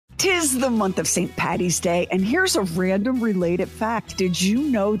'Tis the month of St. Patty's Day, and here's a random related fact. Did you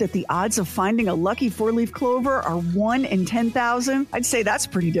know that the odds of finding a lucky four-leaf clover are 1 in 10,000? I'd say that's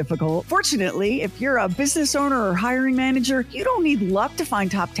pretty difficult. Fortunately, if you're a business owner or hiring manager, you don't need luck to find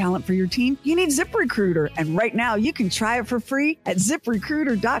top talent for your team. You need ZipRecruiter, and right now you can try it for free at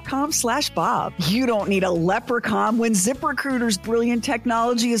ZipRecruiter.com/Bob. You don't need a leprechaun when ZipRecruiter's brilliant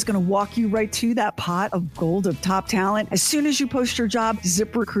technology is going to walk you right to that pot of gold of top talent. As soon as you post your job,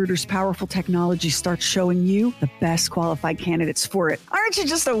 ZipRecruiter's powerful technology starts showing you the best qualified candidates for it. Aren't you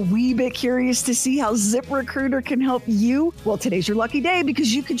just a wee bit curious to see how ZipRecruiter can help you? Well, today's your lucky day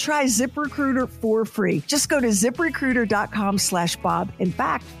because you can try ZipRecruiter for free. Just go to ZipRecruiter.com/Bob. In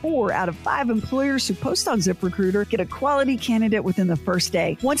fact, 4 out of 5 employers who post on ZipRecruiter get a quality candidate within the first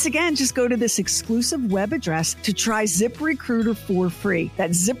day. Once again, just go to this exclusive web address to try ZipRecruiter for free.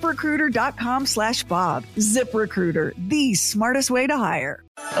 That's ZipRecruiter.com/Bob. ZipRecruiter, the smartest way to hire.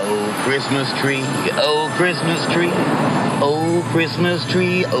 Oh, Christmas tree, oh, Christmas tree, oh, Christmas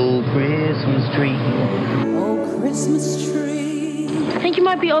tree, oh, Christmas tree. Oh, Christmas tree. I think you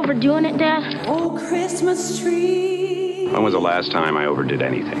might be overdoing it, Dad. Oh, Christmas tree. When was the last time I overdid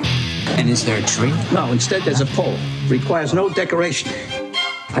anything? And is there a tree? No, instead there's a pole. Requires no decoration.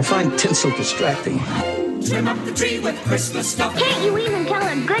 I find tinsel distracting. Trim up the tree with Christmas stuff. Can't you even tell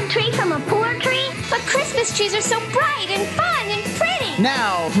a good tree from a poor tree? But Christmas trees are so bright and fun and pretty.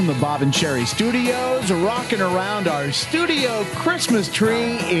 Now, from the Bob and Sherry Studios, rocking around our studio Christmas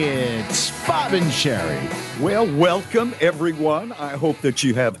tree, it's Bob and Sherry. Well, welcome, everyone. I hope that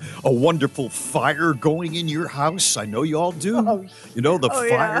you have a wonderful fire going in your house. I know you all do. The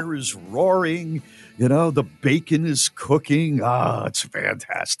fire is roaring. The bacon is cooking. It's a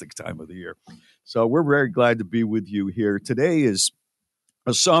fantastic time of the year. So we're very glad to be with you here. Today is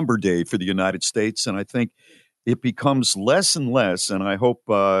a somber day for the United States, and I think it becomes less and less, and I hope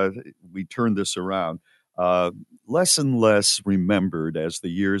we turn this around, less and less remembered as the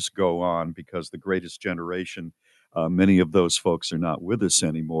years go on because the greatest generation, many of those folks are not with us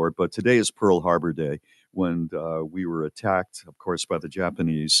anymore. But today is Pearl Harbor Day when we were attacked, of course, by the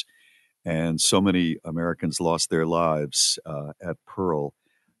Japanese, and so many Americans lost their lives at Pearl.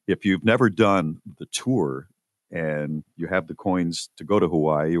 If you've never done the tour and you have the coins to go to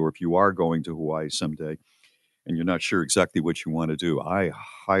Hawaii, or if you are going to Hawaii someday and you're not sure exactly what you want to do, I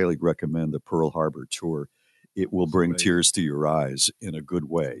highly recommend the Pearl Harbor tour. It will bring tears to your eyes in a good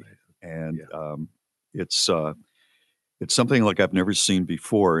way. And it's something like I've never seen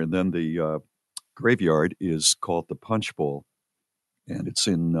before. And then the graveyard is called the Punch Bowl, and it's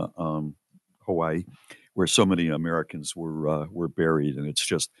in Hawaii, where so many Americans were buried, and it's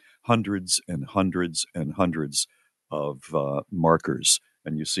just hundreds and hundreds and hundreds of markers,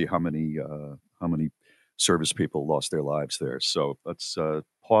 and you see how many service people lost their lives there. So let's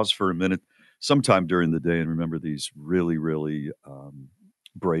pause for a minute sometime during the day and remember these really, really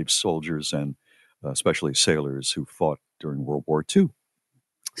brave soldiers and especially sailors who fought during World War II.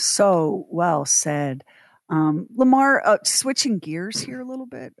 So well said. Lamar, switching gears here a little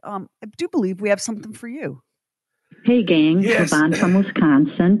bit, I do believe we have something for you. Hey, gang. Yes. Yvonne from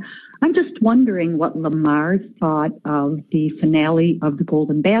Wisconsin. I'm just wondering what Lamar thought of the finale of The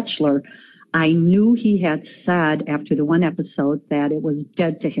Golden Bachelor. I knew he had said after the one episode that it was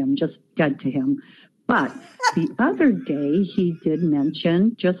dead to him, just dead to him. But the other day he did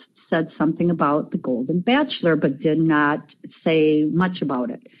mention, just said something about The Golden Bachelor, but did not say much about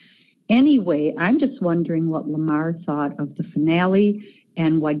it. Anyway, I'm just wondering what Lamar thought of the finale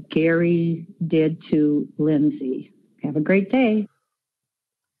and what Gary did to Lindsay. Have a great day.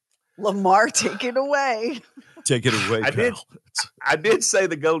 Lamar, take it away. Take it away, I did say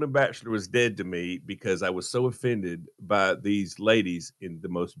The Golden Bachelor was dead to me because I was so offended by these ladies in the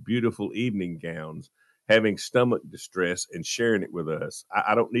most beautiful evening gowns having stomach distress and sharing it with us.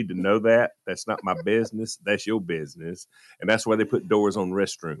 I don't need to know that. That's not my business. That's your business. And that's why they put doors on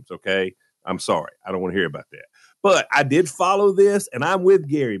restrooms, okay? I'm sorry. I don't want to hear about that. But I did follow this, and I'm with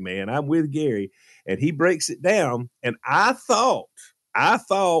Gary, man. I'm with Gary. And he breaks it down. And I thought,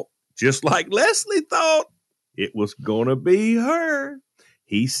 just like Leslie thought, it was going to be her.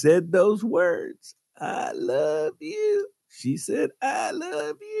 He said those words, I love you. She said, I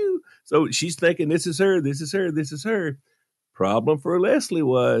love you. So she's thinking, this is her, this is her, this is her. Problem for Leslie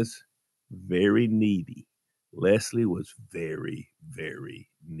was very needy. Leslie was very, very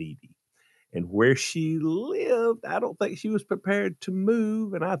needy. And where she lived, I don't think she was prepared to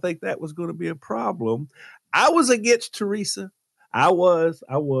move. And I think that was going to be a problem. I was against Teresa. I was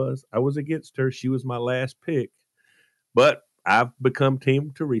against her. She was my last pick. But I've become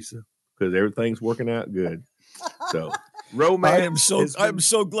Team Teresa because everything's working out good. So Romance. I'm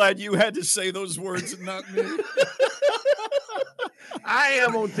so glad you had to say those words and not me. I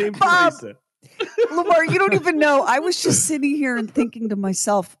am on Team Bob, Teresa. Lamar, you don't even know. I was just sitting here and thinking to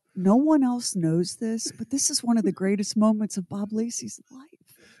myself, no one else knows this, but this is one of the greatest moments of Bob Lacey's life.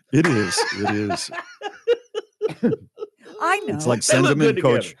 It is. It is. I know. It's like send them in,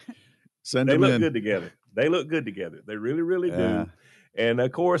 Coach. Send them in. They look good together. They look good together. They really, really do. And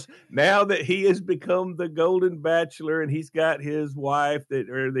of course, now that he has become the Golden Bachelor and he's got his wife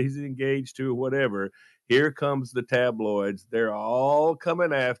that he's engaged to or whatever, here comes the tabloids. They're all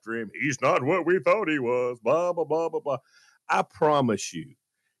coming after him. He's not what we thought he was. Blah, blah, blah, blah, blah. I promise you,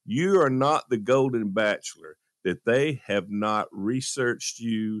 you are not the Golden Bachelor, that they have not researched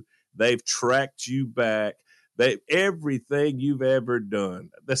you. They've tracked you back. Everything you've ever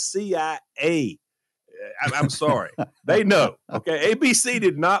done. The CIA. I'm sorry. They know. Okay. ABC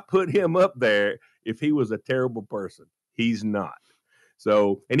did not put him up there if he was a terrible person. He's not.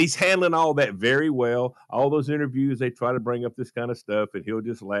 So, and he's handling all that very well. All those interviews, they try to bring up this kind of stuff, and he'll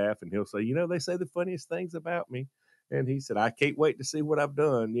just laugh and he'll say, they say the funniest things about me. And he said, I can't wait to see what I've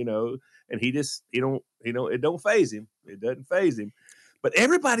done, and it don't faze him. It doesn't faze him. But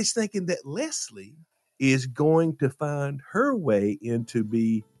everybody's thinking that Leslie is going to find her way into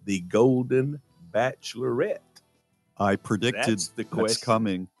be the Golden Bachelorette. I predicted that's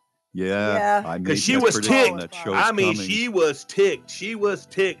coming. Yeah. Because she was ticked. She was ticked. She was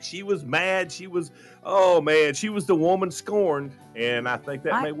ticked. She was mad. She was, she was the woman scorned. And I think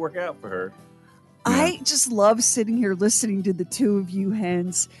that may work out for her. I just love sitting here listening to the two of you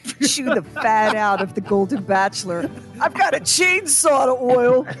hens chew the fat out of the Golden Bachelor. I've got a chainsaw to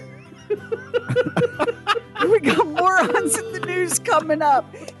oil. We got morons in the news coming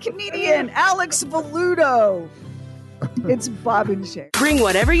up. Comedian Alex Voluto. It's Bob and Sherry. Bring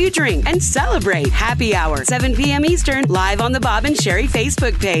whatever you drink and celebrate. Happy Hour, 7 p.m. Eastern, live on the Bob and Sherry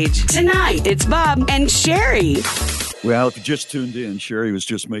Facebook page. Tonight, it's Bob and Sherry. Well, if you just tuned in, Sherry was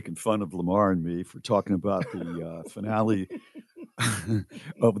just making fun of Lamar and me for talking about the finale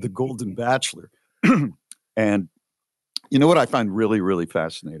of The Golden Bachelor. And you know what I find really, really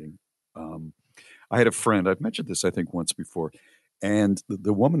fascinating? I had a friend, I've mentioned this, I think, once before, and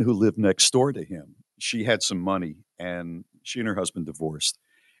the woman who lived next door to him, she had some money, and she and her husband divorced.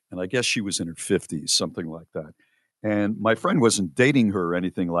 And I guess she was in her 50s, something like that. And my friend wasn't dating her or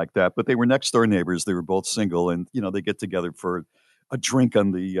anything like that, but they were next door neighbors. They were both single, and, they get together for a drink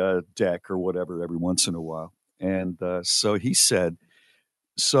on the deck or whatever every once in a while. And so he said,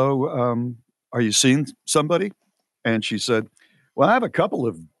 are you seeing somebody? And she said, well, I have a couple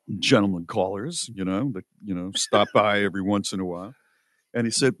of gentlemen callers, that, stop by every once in a while. And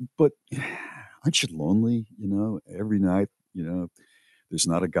he said, but aren't you lonely, every night, there's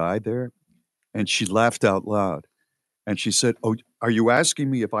not a guy there? And she laughed out loud. And she said, oh, are you asking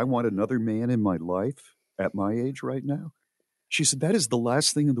me if I want another man in my life at my age right now? She said, that is the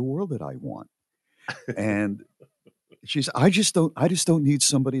last thing in the world that I want. And she said, I just don't need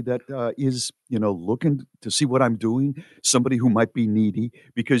somebody that is, looking to see what I'm doing, somebody who might be needy,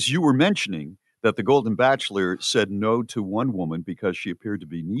 because you were mentioning that the Golden Bachelor said no to one woman because she appeared to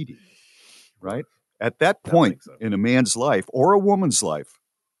be needy, right? At that point in a man's life or a woman's life,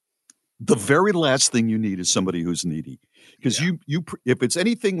 the very last thing you need is somebody who's needy, because you if it's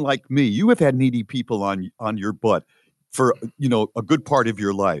anything like me, you have had needy people on your butt for a good part of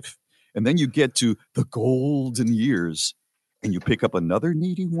your life, and then you get to the golden years, and you pick up another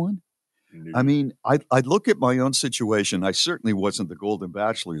needy one. I mean, I look at my own situation. I certainly wasn't the Golden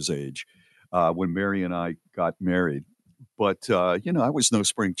Bachelor's age when Mary and I got married, but I was no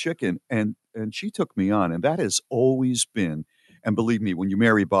spring chicken, and she took me on, and that has always been. And believe me, when you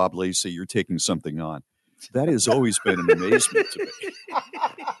marry Bob Lacey, you're taking something on. That has always been an amazement to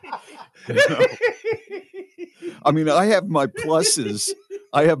me. I mean, I have my pluses,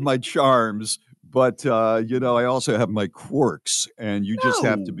 I have my charms, but I also have my quirks, and you just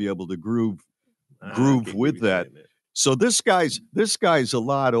have to be able to groove with that. So this guy's a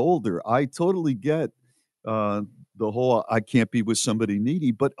lot older. I totally get the whole I can't be with somebody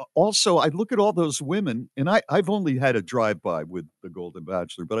needy, but also I look at all those women, and I've only had a drive-by with the Golden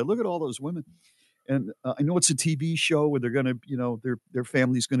Bachelor, but I look at all those women, and I know it's a TV show where they're going to, their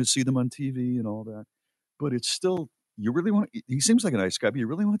family's going to see them on TV and all that, but it's still, you really want, he seems like a nice guy, but you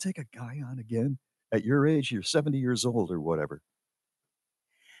really want to take a guy on again at your age? You're 70 years old or whatever.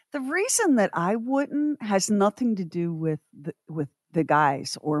 The reason that I wouldn't has nothing to do with the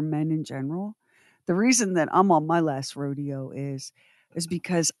guys or men in general. The reason that I'm on my last rodeo is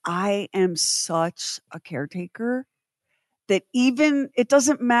because I am such a caretaker that even it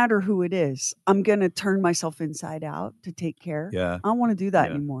doesn't matter who it is, I'm going to turn myself inside out to take care. Yeah. I don't want to do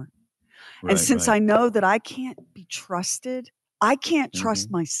that anymore. Right, and since I know that I can't be trusted, I can't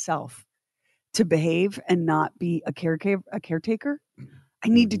trust myself to behave and not be a caretaker. I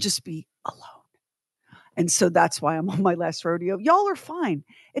need to just be alone. And so that's why I'm on my last rodeo. Y'all are fine.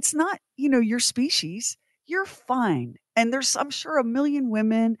 It's not, your species. You're fine. And there's, I'm sure, a million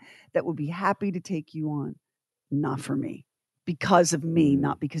women that would be happy to take you on. Not for me. Because of me,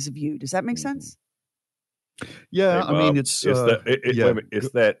 not because of you. Does that make sense? Yeah, Hey, I mean, Bob, it's wait a minute, it's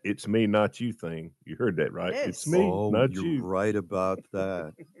that it's me, not you thing. You heard that, right? It's me, not you're you. right about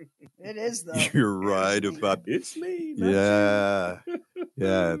that. It is, though. You're right about it's me, not you.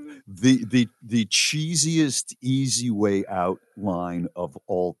 Yeah. The cheesiest easy way out line of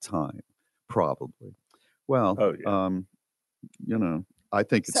all time, probably. Well, I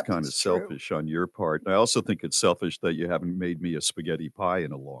think it's kind of selfish on your part. I also think it's selfish that you haven't made me a spaghetti pie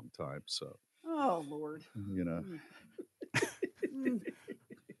in a long time. So, oh Lord, I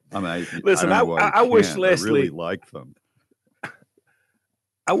mean, listen, I wish Leslie. I really like them.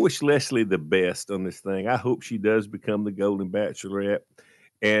 I wish Leslie the best on this thing. I hope she does become the Golden Bachelorette.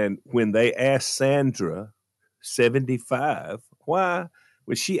 And when they asked Sandra, 75, why,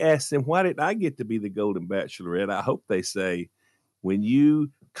 when she asked them, why did I get to be the Golden Bachelorette? I hope they say, when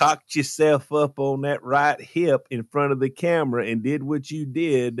you cocked yourself up on that right hip in front of the camera and did what you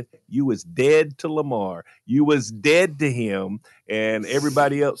did, you was dead to Lamar. You was dead to him. And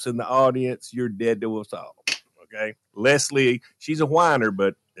everybody else in the audience, you're dead to us all. Okay. Leslie, she's a whiner,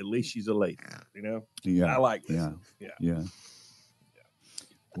 but at least she's a lady, Yeah. I like Leslie. Yeah.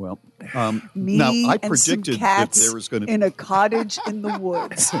 Well, me now I and some predicted cats that there was going to in a cottage in the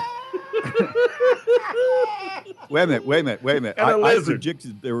woods. Wait a minute. And I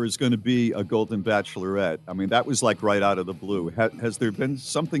predicted there was going to be a Golden Bachelorette. I mean, that was like right out of the blue. Has there been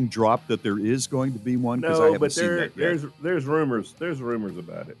something dropped that there is going to be one? No, but there's rumors. There's rumors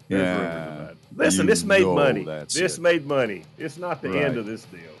about it. There's rumors about it. Listen, this made money. This made money. It's not the end of this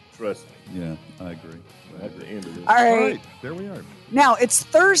deal. Trust me. Yeah, I agree. At the end of this. All right. There we are. Now, it's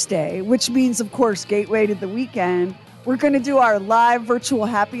Thursday, which means, of course, gateway to the weekend. We're going to do our live virtual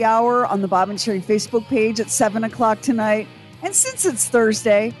happy hour on the Bob and Sherry Facebook page at 7 o'clock tonight. And since it's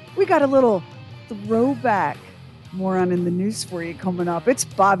Thursday, we got a little throwback Moron in the News for you coming up. It's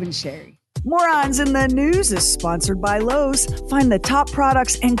Bob and Sherry. Morons in the News is sponsored by Lowe's. Find the top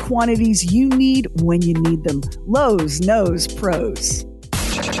products and quantities you need when you need them. Lowe's knows pros.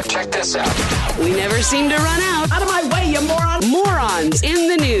 Check this out. We never seem to run out. Out of my way, you moron! Morons in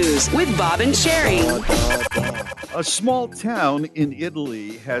the News with Bob and Sherry. A small town in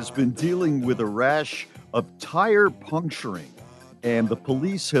Italy has been dealing with a rash of tire puncturing, and the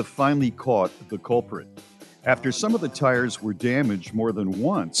police have finally caught the culprit. After some of the tires were damaged more than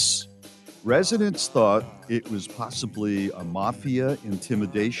once, residents thought it was possibly a mafia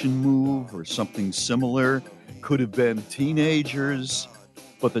intimidation move or something similar. Could have been teenagers.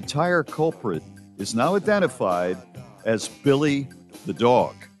 But the tire culprit is now identified as Billy the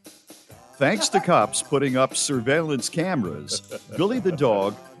dog. Thanks to cops putting up surveillance cameras, Billy the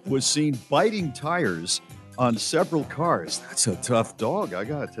dog was seen biting tires on several cars. That's a tough dog, I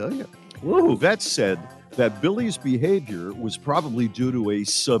gotta tell you. Woo. Vets said that Billy's behavior was probably due to a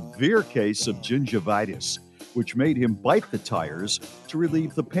severe case of gingivitis, which made him bite the tires to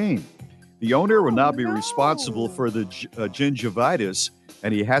relieve the pain. The owner will now be responsible for the gingivitis,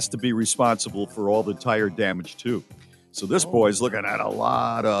 and he has to be responsible for all the tire damage, too. So this boy's looking at a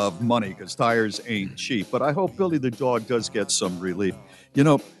lot of money because tires ain't cheap. But I hope Billy the dog does get some relief. You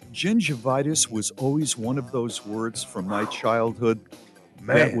know, gingivitis was always one of those words from my childhood.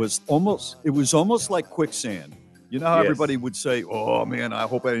 That was almost like quicksand. You know how everybody would say, oh, man, I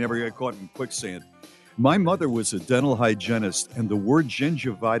hope I never get caught in quicksand. My mother was a dental hygienist, and the word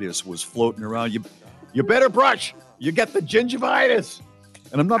gingivitis was floating around. You better brush. You get the gingivitis.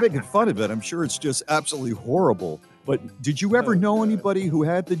 And I'm not making fun of it. I'm sure it's just absolutely horrible. But did you ever know anybody who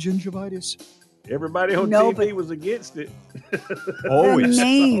had the gingivitis? Everybody on TV was against it. Always. The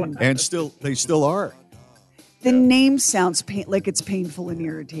name. And they still are. The name sounds like it's painful and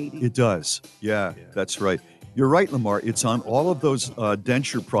irritating. It does. Yeah, that's right. You're right, Lamar. It's on all of those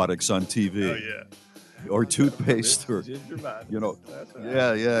denture products on TV. Oh, yeah. Or toothpaste or,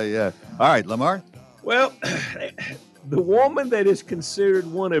 Yeah. All right, Lamar. Well, the woman that is considered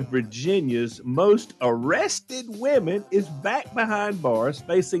one of Virginia's most arrested women is back behind bars,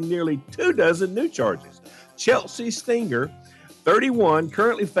 facing nearly 24 new charges. Chelsea Stinger, 31,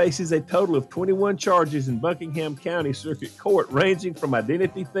 currently faces a total of 21 charges in Buckingham County Circuit Court, ranging from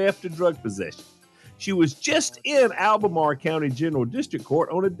identity theft to drug possession. She was just in Albemarle County General District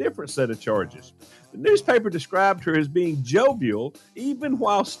Court on a different set of charges. The newspaper described her as being jovial, even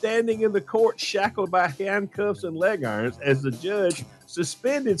while standing in the court shackled by handcuffs and leg irons, as the judge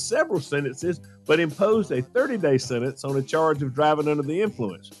suspended several sentences but imposed a 30-day sentence on a charge of driving under the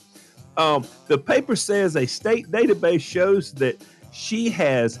influence. The paper says a state database shows that she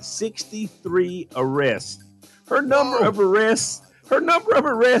has 63 arrests. Her number of arrests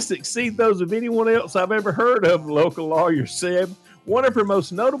exceed those of anyone else I've ever heard of, the local lawyer said. One of her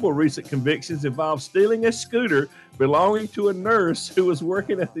most notable recent convictions involved stealing a scooter belonging to a nurse who was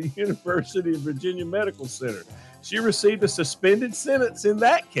working at the University of Virginia Medical Center. She received a suspended sentence in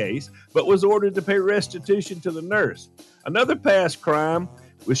that case, but was ordered to pay restitution to the nurse. Another past crime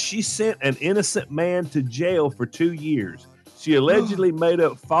was she sent an innocent man to jail for 2 years. She allegedly made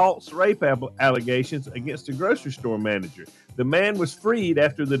up false rape allegations against a grocery store manager. The man was freed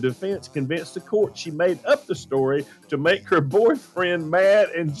after the defense convinced the court she made up the story to make her boyfriend mad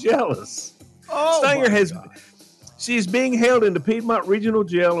and jealous. She's being held in the Piedmont Regional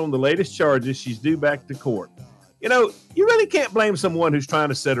Jail on the latest charges. She's due back to court. You know, you really can't blame someone who's trying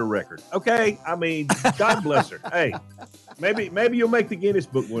to set a record, okay? I mean, God bless her. Hey, maybe you'll make the Guinness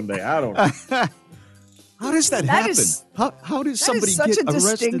Book one day. I don't know. How does that happen? How does somebody get arrested? That is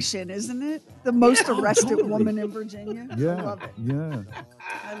such a distinction, isn't it? The most arrested woman in Virginia. Yeah, I love it. Yeah.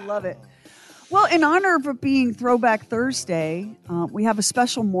 I love it. Well, in honor of it being Throwback Thursday, we have a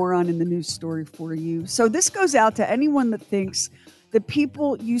special moron in the news story for you. So this goes out to anyone that thinks that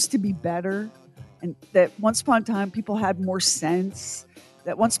people used to be better and that once upon a time people had more sense,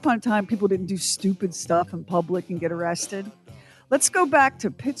 that once upon a time people didn't do stupid stuff in public and get arrested. Let's go back to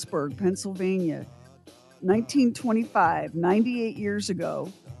Pittsburgh, Pennsylvania. 1925, 98 years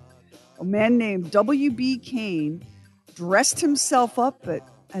ago, a man named W.B. Kane dressed himself up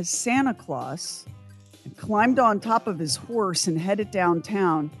as Santa Claus and climbed on top of his horse and headed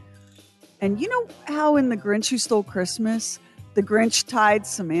downtown. And you know how in The Grinch Who Stole Christmas, the Grinch tied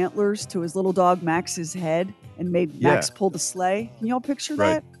some antlers to his little dog Max's head and made Max pull the sleigh? Can y'all picture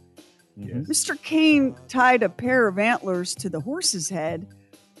that? Yes. Mr. Kane tied a pair of antlers to the horse's head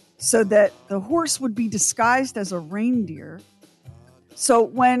so that the horse would be disguised as a reindeer. So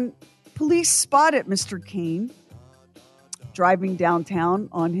when police spotted Mr. Kane driving downtown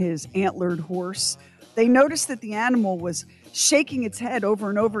on his antlered horse, they noticed that the animal was shaking its head over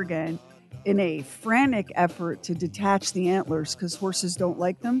and over again in a frantic effort to detach the antlers because horses don't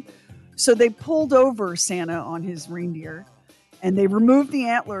like them. So they pulled over Santa on his reindeer and they removed the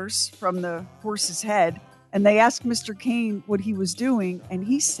antlers from the horse's head. And they asked Mr. Kane what he was doing, and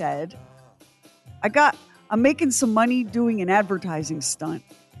he said, I'm making some money doing an advertising stunt.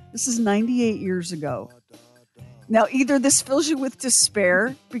 This is 98 years ago. Now, either this fills you with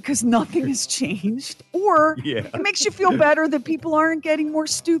despair because nothing has changed, or it makes you feel better that people aren't getting more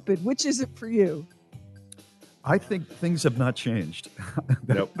stupid. Which is it for you? I think things have not changed.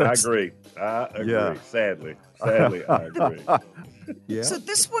 Nope, I agree. Yeah. Sadly, I agree. Yeah. So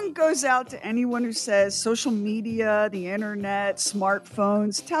this one goes out to anyone who says social media, the internet,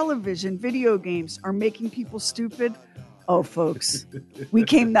 smartphones, television, video games are making people stupid. Oh, folks, we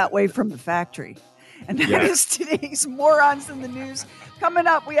came that way from the factory. And that is today's Morons in the News. Coming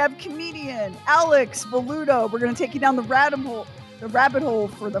up, we have comedian Alex Voluto. We're going to take you down the rabbit hole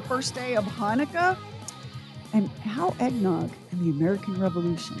for the first day of Hanukkah and how eggnog and the American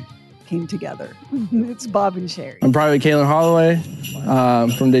Revolution came together. It's Bob and Sherry. I'm Private Kalen Holloway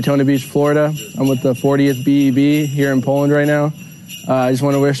from Daytona Beach, Florida. I'm with the 40th BEB here in Poland right now. I just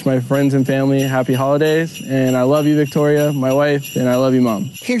want to wish my friends and family happy holidays. And I love you, Victoria, my wife, and I love you, Mom.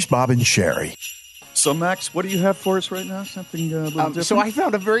 Here's Bob and Sherry. So, Max, what do you have for us right now? Something a little different? So I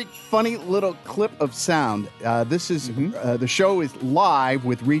found a very funny little clip of sound. This is the show is live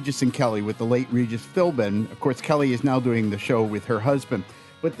with Regis and Kelly, with the late Regis Philbin. Of course, Kelly is now doing the show with her husband.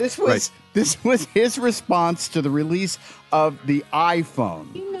 But this was his response to the release of the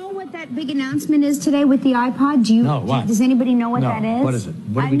iPhone. Do you know what that big announcement is today with the iPod? Does anybody know what that is? What is it?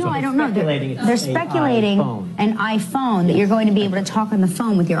 I don't know. They're speculating an iPhone that you're going to be able to talk on the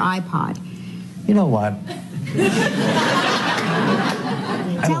phone with your iPod. You know what?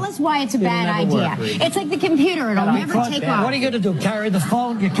 Tell us why it's a bad idea. It's like the computer. It'll never take off. What are you going to do? Carry the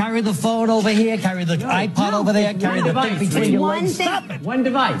phone? You carry the phone over here, carry the iPod over there, carry the thing between your legs. Stop it. One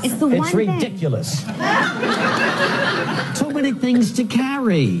device. It's the one thing. It's ridiculous. Too many things to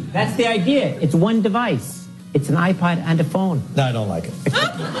carry. That's the idea. It's one device. It's an iPod and a phone. No, I don't like it.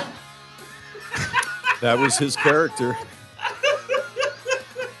 That was his character.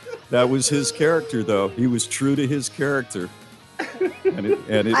 That was his character, though. He was true to his character. And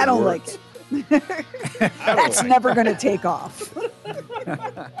it I don't worked. like it. That's never going to take off.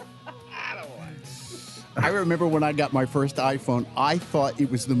 I remember when I got my first iPhone, I thought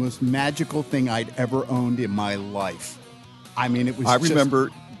it was the most magical thing I'd ever owned in my life. I mean, it was I remember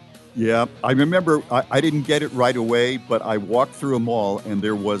I didn't get it right away, but I walked through a mall and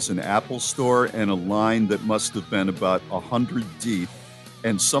there was an Apple store and a line that must have been about 100 deep.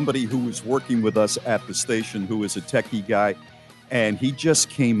 And somebody who was working with us at the station, who was a techie guy, and he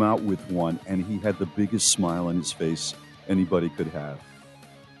just came out with one, and he had the biggest smile on his face anybody could have.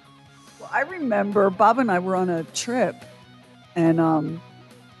 Well, I remember Bob and I were on a trip, and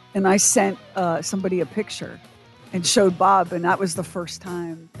I sent somebody a picture and showed Bob, and that was the first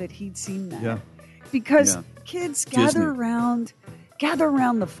time that he'd seen that. Yeah. Because kids, gather Disney. around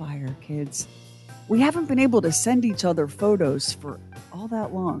the fire, kids. We haven't been able to send each other photos for all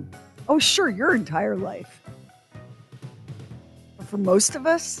that long. Oh, sure, your entire life. But for most of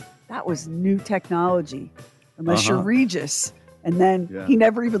us, that was new technology, unless you're Regis. And then he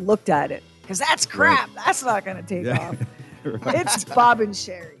never even looked at it, because that's crap. Right. That's not going to take off. Right. It's Bob and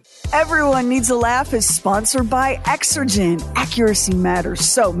Sherry. Everyone Needs a Laugh is sponsored by Exergen. Accuracy matters,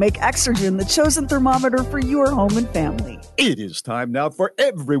 so make Exergen the chosen thermometer for your home and family. It is time now for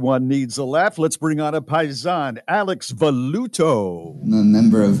Everyone Needs a Laugh. Let's bring on a paisan, Alex Valuto. I'm a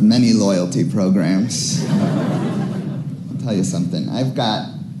member of many loyalty programs. I'll tell you something. I've got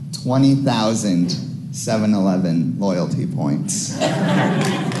 20,000 7-Eleven loyalty points.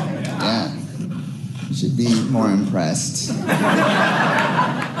 Yeah. You should be more impressed.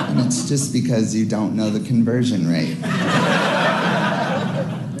 And it's just because you don't know the conversion rate.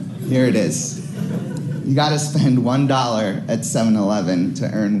 Here it is. You got to spend $1 at 7-Eleven to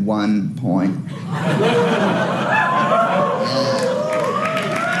earn 1 point. Yeah.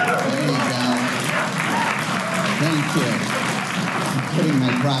 There you go. Thank you. I'm putting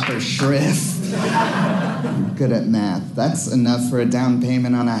my proper shrift. I'm good at math. That's enough for a down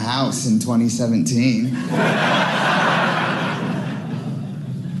payment on a house in 2017.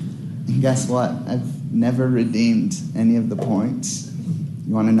 And guess what? I've never redeemed any of the points.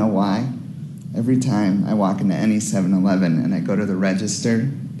 You want to know why? Every time I walk into any 7-Eleven and I go to the register,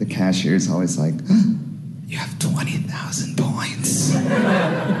 the cashier's always like, you have 20,000 points.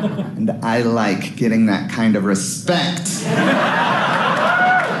 And I like getting that kind of respect.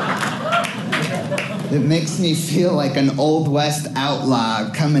 It makes me feel like an Old West outlaw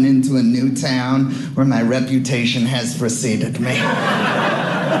coming into a new town where my reputation has preceded me.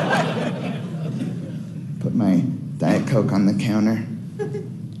 Put my Diet Coke on the counter.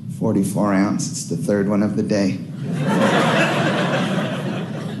 44 ounce, it's the third one of the day.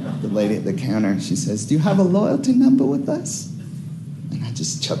 The lady at the counter, she says, do you have a loyalty number with us? And I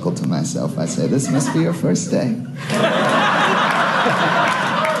just chuckle to myself. I say, this must be your first day.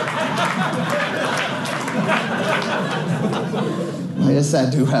 Yes, I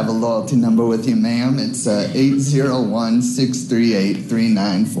do have a loyalty number with you, ma'am. It's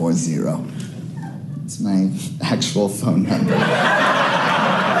 801-638-3940. It's my actual phone number.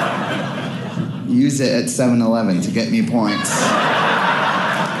 Use it at 7-Eleven to get me points.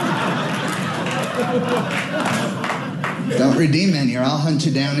 Don't redeem any or I'll hunt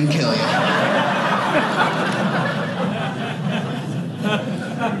you down and kill you.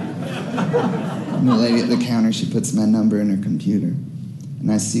 And the lady at the counter, she puts my number in her computer.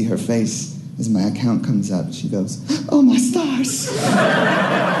 And I see her face as my account comes up. She goes, oh, my stars.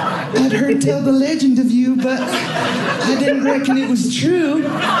 I'd heard tell the legend of you, but I didn't reckon it was true.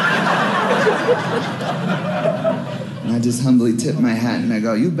 And I just humbly tip my hat and I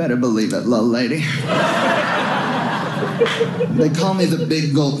go, you better believe it, little lady. They call me the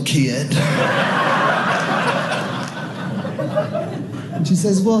Big Gulp Kid. And she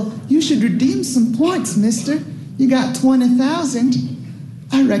says, well, you should redeem some points, mister. You got 20,000.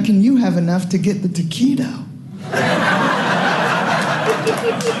 I reckon you have enough to get the taquito.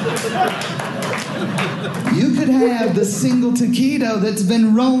 You could have the single taquito that's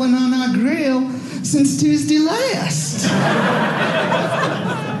been rolling on our grill since Tuesday last.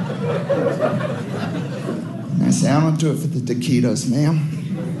 And I say, I don't do it for the taquitos, ma'am.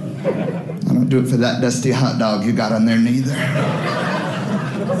 I don't do it for that dusty hot dog you got on there neither.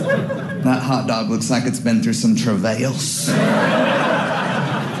 That hot dog looks like it's been through some travails.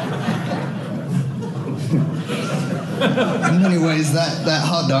 In many ways, that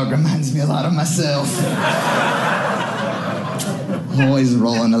hot dog reminds me a lot of myself. Always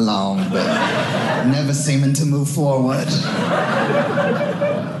rolling along, but never seeming to move forward.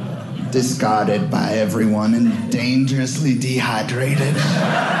 Discarded by everyone and dangerously dehydrated.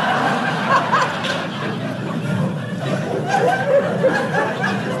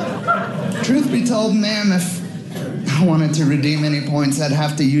 Truth be told, ma'am, if I wanted to redeem any points, I'd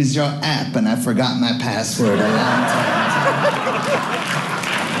have to use your app, and I forgot my password a long time.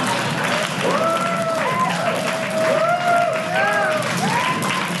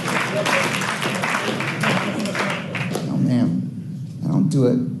 No, ma'am, I don't do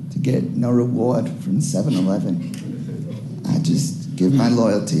it to get no reward from 7-Eleven. I just give my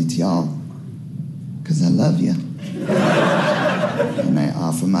loyalty to y'all because I love you. And I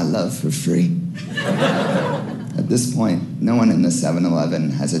offer my love for free. At this point, no one in the 7-Eleven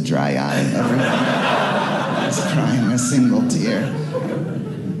has a dry eye. Everyone is crying a single tear.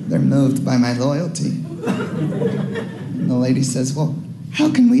 They're moved by my loyalty. And the lady says, well, how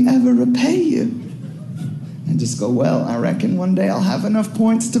can we ever repay you? I just go, well, I reckon one day I'll have enough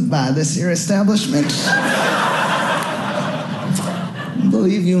points to buy this here establishment.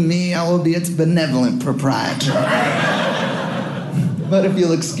 Believe you me, I will be its benevolent proprietor. But if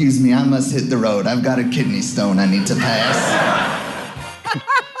you'll excuse me, I must hit the road. I've got a kidney stone I need to pass.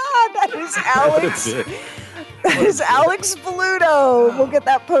 That is Alex. That is Alex Bluto. We'll get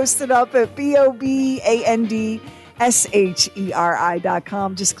that posted up at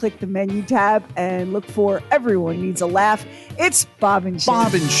BOBANDSHERI.com. Just click the menu tab and look for Everyone Needs a Laugh. It's Bob and Sherry.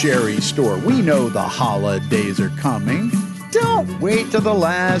 Bob and Sherry store. We know the holidays are coming. Don't wait till the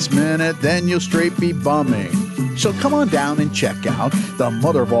last minute, then you'll straight be bumming. So come on down and check out the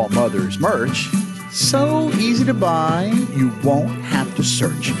Mother of All Mothers merch. So easy to buy, you won't have to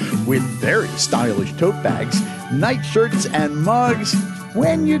search. With very stylish tote bags, nightshirts, and mugs.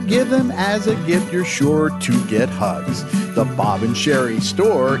 When you give them as a gift, you're sure to get hugs. The Bob and Sherry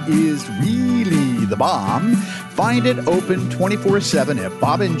store is really the bomb. Find it open 24/7 at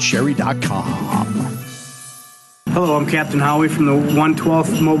bobandsherry.com. Hello, I'm Captain Howie from the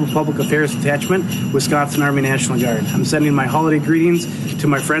 112th Mobile Public Affairs Detachment, Wisconsin Army National Guard. I'm sending my holiday greetings to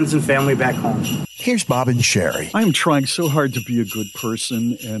my friends and family back home. Here's Bob and Sherry. I am trying so hard to be a good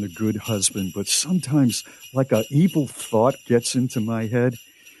person and a good husband, but sometimes like an evil thought gets into my head.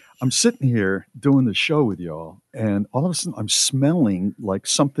 I'm sitting here doing the show with y'all, and all of a sudden I'm smelling like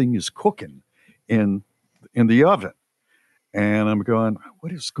something is cooking in the oven. And I'm going,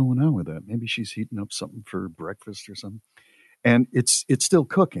 what is going on with that? Maybe she's heating up something for breakfast or something. And it's still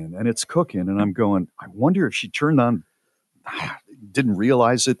cooking, and it's cooking. And I'm going, I wonder if she turned on, didn't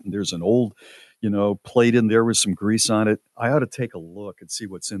realize it. And there's an old, plate in there with some grease on it. I ought to take a look and see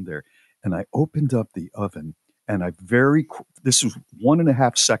what's in there. And I opened up the oven, and this was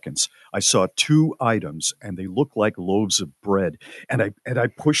 1.5 seconds. I saw 2 items, and they looked like loaves of bread. And I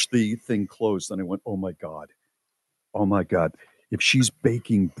pushed the thing closed, and I went, oh my God. Oh my God, if she's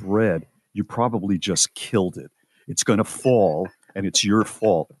baking bread, you probably just killed it. It's going to fall, and it's your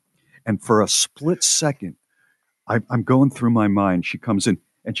fault. And for a split second, I'm going through my mind. She comes in,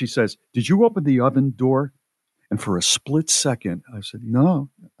 and she says, did you open the oven door? And for a split second, I said, no,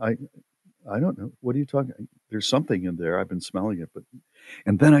 I don't know. What are you talking about? There's something in there. I've been smelling it.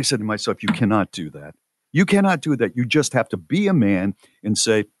 And then I said to myself, you cannot do that. You cannot do that. You just have to be a man and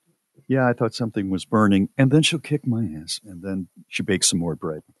say, yeah, I thought something was burning. And then she'll kick my ass. And then she bakes some more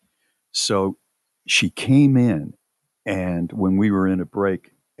bread. So she came in, and when we were in a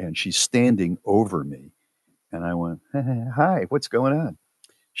break, and she's standing over me, and I went, hey, hi, what's going on?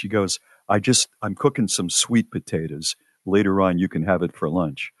 She goes, I'm cooking some sweet potatoes. Later on, you can have it for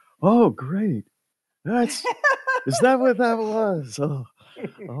lunch. Oh, great. Is that what that was?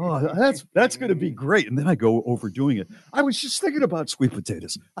 That's going to be great. And then I go overdoing it. I was just thinking about sweet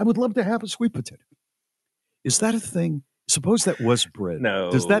potatoes. I would love to have a sweet potato. Is that a thing? Suppose that was bread.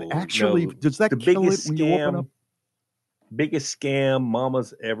 No. Does that kill it when you open up? Biggest scam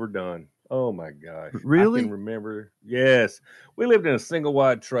Mama's ever done. Oh my gosh. Really? I can remember. Yes. We lived in a single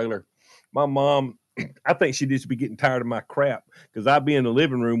wide trailer. My mom, I think she used to be getting tired of my crap because I'd be in the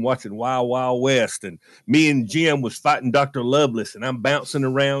living room watching Wild Wild West, and me and Jim was fighting Dr. Lovelace, and I'm bouncing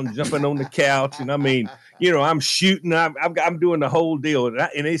around, jumping on the couch, and I mean, I'm shooting, I'm doing the whole deal, and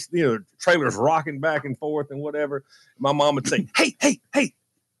it's trailer's rocking back and forth and whatever. My mom would say, "Hey,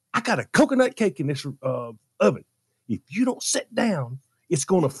 I got a coconut cake in this oven. If you don't sit down, it's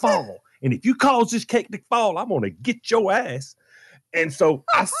gonna fall, and if you cause this cake to fall, I'm gonna get your ass." And so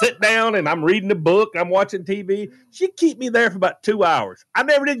I sit down and I'm reading a book. I'm watching TV. She'd keep me there for about 2 hours. I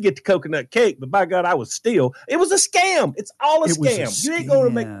never did get the coconut cake, but by God, it was a scam. It's all a scam. You ain't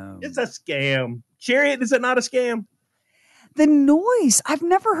going to it's a scam. Chariot, is it not a scam? The noise. I've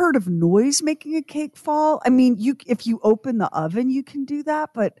never heard of noise making a cake fall. I mean, if you open the oven, you can do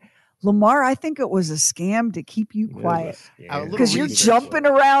that, but Lamar, I think it was a scam to keep you quiet because you're jumping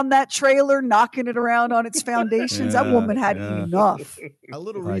around that trailer, knocking it around on its foundations. That woman had enough. A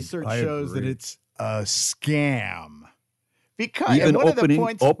little research shows that it's a scam. Because even one of the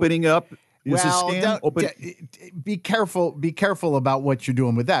points, opening up is a scam. Be careful about what you're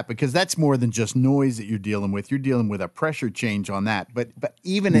doing with that, because that's more than just noise that you're dealing with. You're dealing with a pressure change on that. But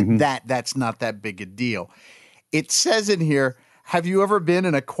even at that, that's not that big a deal. It says in here, have you ever been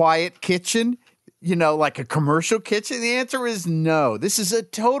in a quiet kitchen? You know, like a commercial kitchen? The answer is no. This is a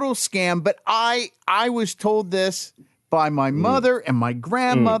total scam. But I was told this by my mother and my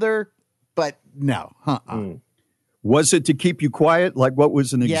grandmother, but no. Was it to keep you quiet? Like, what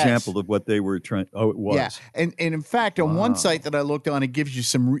was an example of what they were trying? Oh, it was. Yeah. And in fact, on one site that I looked on, it gives you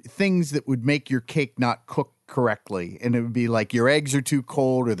some things that would make your cake not cook correctly. And it would be like your eggs are too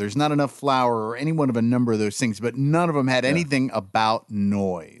cold, or there's not enough flour, or any one of a number of those things. But none of them had anything about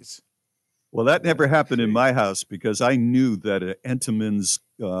noise. Well, that never happened in my house because I knew that an Entenmann's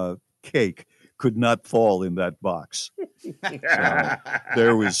cake could not fall in that box. So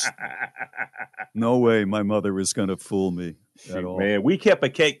there was no way my mother was going to fool me at all. Man, we kept a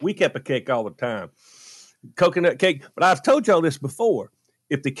cake all the time. Coconut cake. But I've told y'all this before.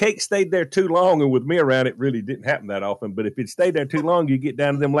 If the cake stayed there too long, and with me around, it really didn't happen that often. But if it stayed there too long, you get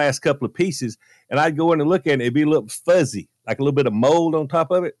down to them last couple of pieces, and I'd go in and look at it. It'd be a little fuzzy, like a little bit of mold on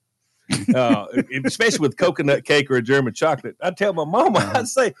top of it. Especially with coconut cake or a German chocolate. I'd tell my mama, I'd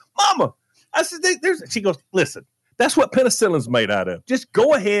say, Mama, I said, she goes, listen, that's what penicillin's made out of. Just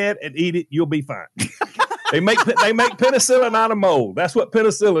go ahead and eat it. You'll be fine. They make penicillin out of mold. That's what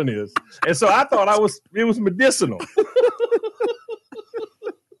penicillin is. And so I thought it was medicinal.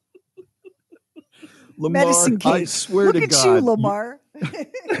 Lamar, medicine cake. I swear Look to at God, you, Lamar.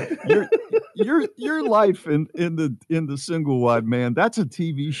 your life in the single wide man. That's a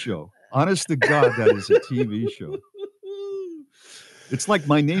TV show. Honest to God, that is a TV show. It's like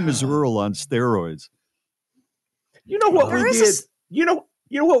My Name is Earl on steroids. You know what we did? You know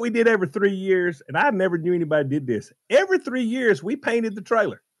what we did every 3 years, and I never knew anybody did this. Every 3 years, we painted the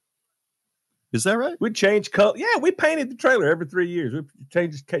trailer. Is that right? We changed color. Yeah, we painted the trailer every 3 years. We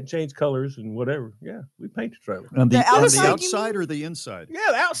changed colors and whatever. Yeah, we paint the trailer. On the outside or the inside? Yeah,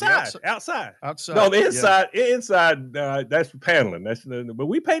 the outside. Outside. No, the inside. Yeah. Inside. That's paneling. But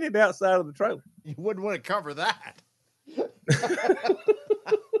we painted the outside of the trailer. You wouldn't want to cover that.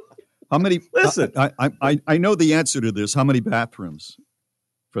 How many? Listen, I know the answer to this. How many bathrooms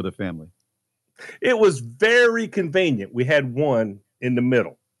for the family? It was very convenient. We had one in the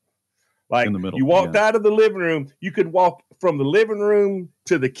middle. Like in the middle, you walked out of the living room, you could walk from the living room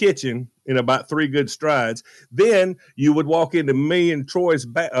to the kitchen in about 3 good strides. Then you would walk into me and Troy's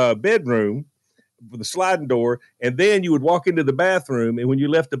bedroom with the sliding door, and then you would walk into the bathroom. And when you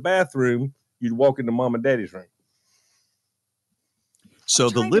left the bathroom, you'd walk into Mom and Daddy's room. So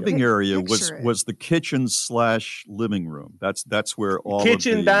the living area was the kitchen / living room. That's where all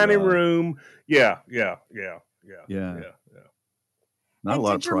kitchen, of the, dining room. Yeah. Not a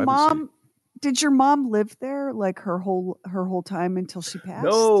lot of privacy. Did your mom live there like her whole time until she passed?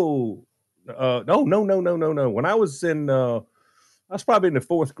 No. When I was I was probably in the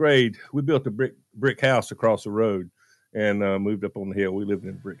 4th grade. We built a brick house across the road and moved up on the hill. We lived in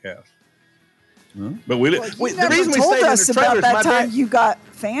a brick house. Huh? But the reason we stayed in the trailers, about that time you got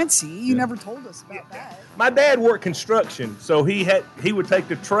fancy. You never told us about that. My dad worked construction, so he would take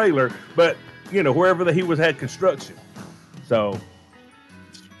the trailer, but wherever he had construction. So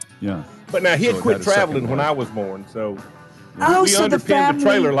yeah. But now he had quit traveling when I was born, so we so underpinned the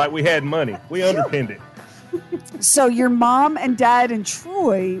trailer like we had money. We underpinned it. So your mom and dad and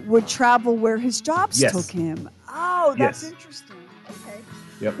Troy would travel where his jobs took him. Oh, that's interesting. Okay.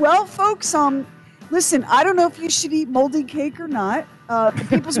 Yep. Well, folks, listen, I don't know if you should eat moldy cake or not. The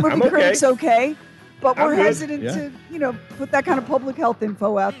People's Movie Critic's okay, but we're hesitant to, put that kind of public health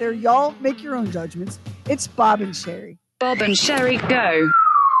info out there. Y'all make your own judgments. It's Bob and Sherry. Bob and Sherry go.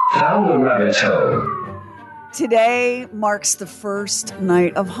 Down the rabbit hole. Today marks the first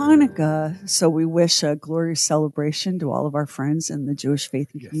night of Hanukkah, so we wish a glorious celebration to all of our friends in the Jewish faith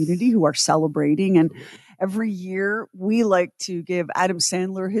and community who are celebrating. And every year we like to give Adam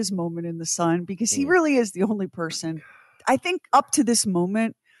Sandler his moment in the sun because he really is the only person, I think, up to this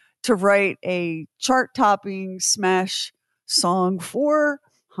moment to write a chart-topping smash song for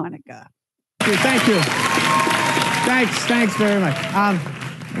Hanukkah. Thank you. Thanks very much.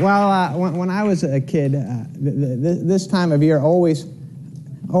 When I was a kid, this time of year always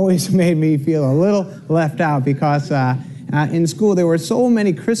made me feel a little left out because in school there were so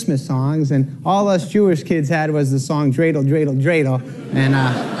many Christmas songs, and all us Jewish kids had was the song Dreidel, Dreidel, Dreidel. And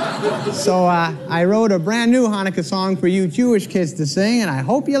so I wrote a brand new Hanukkah song for you Jewish kids to sing, and I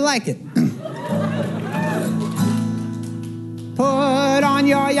hope you like it. Put on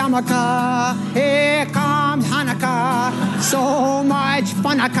your yarmulke, here comes Hanukkah. So much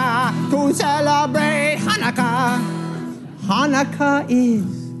funaka to celebrate Hanukkah. Hanukkah is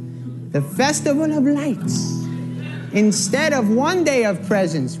the festival of lights. Instead of one day of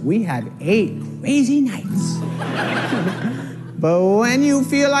presents, we have 8 crazy nights. But when you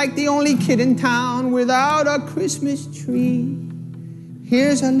feel like the only kid in town without a Christmas tree,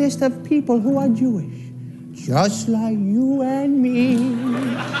 here's a list of people who are Jewish, just like you and me.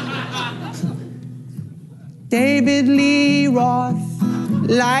 David Lee Roth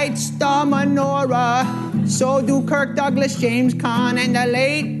lights the menorah. So do Kirk Douglas, James Caan, and the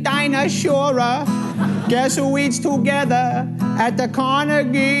late Dinah Shore. Guess who eats together at the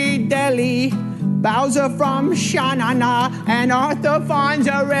Carnegie Deli? Bowser from Shanana and Arthur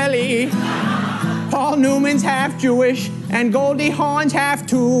Fonzarelli. Paul Newman's half Jewish and Goldie Hawn's half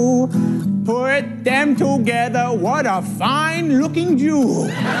too. Put them together, what a fine-looking Jew.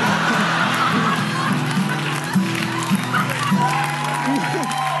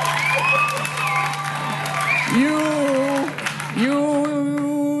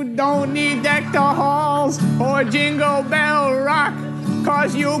 You don't need Dector Halls or Jingle Bell Rock,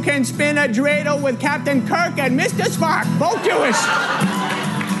 'cause you can spin a dreidel with Captain Kirk and Mr. Spock, both Jewish.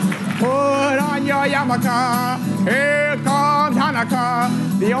 Put on your yarmulke, here comes Hanukkah.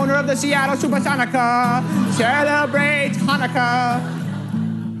 The owner of the Seattle Supersonica celebrates Hanukkah.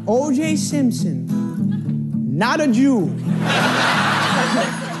 O.J. Simpson, not a Jew.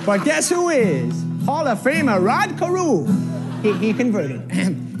 But guess who is? Hall of Famer Rod Carew. He converted.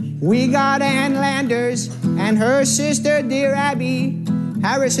 We got Ann Landers and her sister, dear Abby.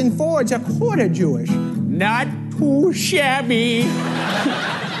 Harrison Ford's a quarter Jewish, not too shabby.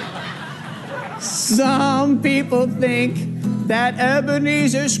 Some people think that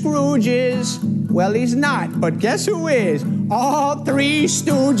Ebenezer Scrooge is, well, he's not, but guess who is? All 3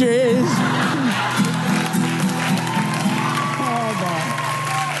 Stooges.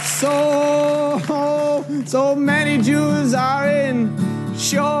 So many Jews are in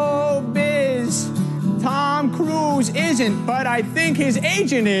showbiz. Tom Cruise isn't, but I think his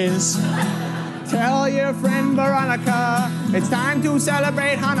agent is. Tell your friend Veronica, it's time to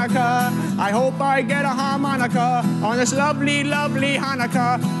celebrate Hanukkah. I hope I get a harmonica on this lovely, lovely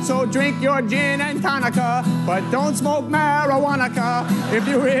Hanukkah. So drink your gin and tonica, but don't smoke marijuana if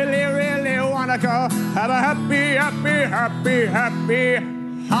you really, really wanna. Have a happy, happy, happy, happy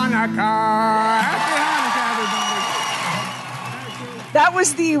Hanukkah. Happy Hanukkah, everybody. That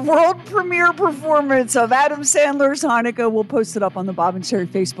was the world premiere performance of Adam Sandler's Hanukkah. We'll post it up on the Bob and Sherry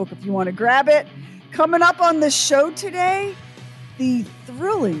Facebook if you want to grab it. Coming up on the show today, the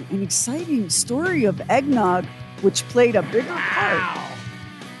thrilling and exciting story of Eggnog, which played a bigger part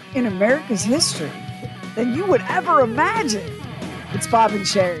in America's history than you would ever imagine. It's Bob and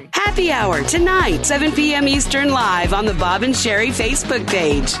Sherry. Happy Hour tonight, 7 p.m. Eastern, live on the Bob and Sherry Facebook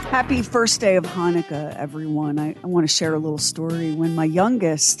page. Happy first day of Hanukkah, everyone. I want to share a little story. When my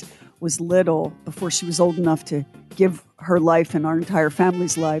youngest was little, before she was old enough to give her life and our entire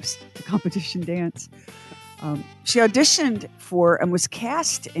family's lives to competition dance, she auditioned for and was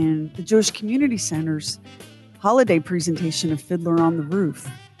cast in the Jewish Community Center's holiday presentation of Fiddler on the Roof.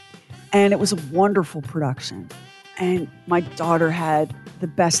 And it was a wonderful production. And my daughter had the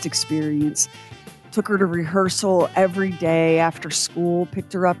best experience. Took her to rehearsal every day after school,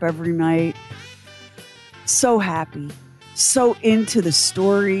 picked her up every night. So happy, so into the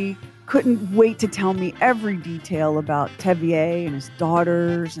story. Couldn't wait to tell me every detail about Tevier and his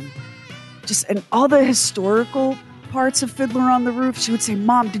daughters and all the historical parts of Fiddler on the Roof. She would say,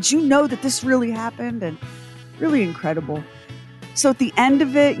 "Mom, did you know that this really happened?" And really incredible. So at the end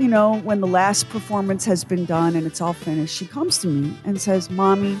of it, when the last performance has been done and it's all finished, she comes to me and says,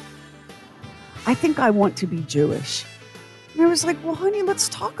 "Mommy, I think I want to be Jewish." And I was like, "Well, honey, let's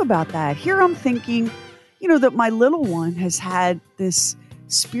talk about that." Here I'm thinking, that my little one has had this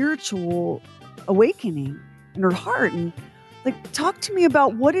spiritual awakening in her heart. And talk to me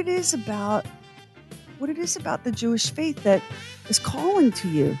about what it is about the Jewish faith that is calling to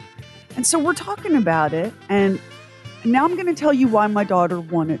you. And so we're talking about it. And now I'm going to tell you why my daughter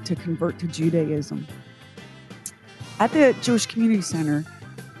wanted to convert to Judaism. At the Jewish Community Center,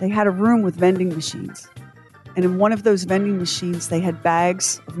 they had a room with vending machines. And in one of those vending machines, they had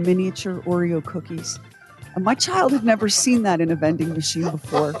bags of miniature Oreo cookies. And my child had never seen that in a vending machine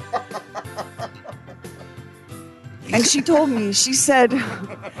before. And she told me, she said,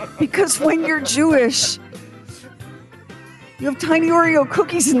 because when you're Jewish, you have tiny Oreo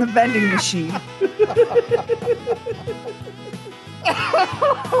cookies in the vending machine.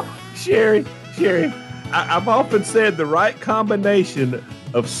 Sherry, I've often said the right combination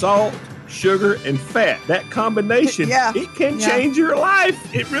of salt, sugar, and fat. That combination, it can change your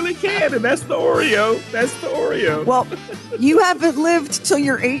life. It really can. And that's the Oreo. Well, you haven't lived till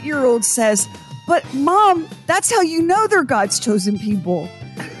your 8-year-old says, but Mom, that's how you know they're God's chosen people.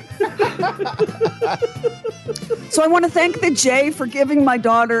 So I want to thank the J for giving my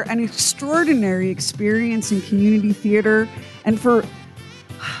daughter an extraordinary experience in community theater and for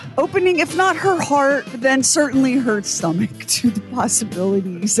opening, if not her heart, then certainly her stomach to the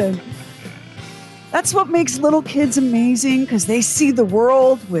possibilities. And that's what makes little kids amazing, because they see the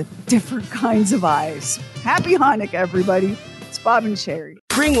world with different kinds of eyes. Happy Hanukkah, everybody. It's Bob and Sherry.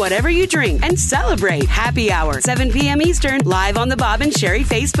 Bring whatever you drink and celebrate Happy Hour, 7 p.m. Eastern, live on the Bob and Sherry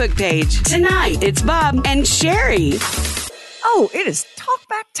Facebook page. Tonight, it's Bob and Sherry. Oh, it is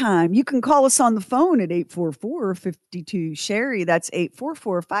talkback time. You can call us on the phone at 844-52-SHERRY. That's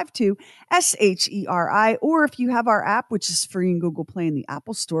 844-52-SHERI. Or if you have our app, which is free in Google Play and the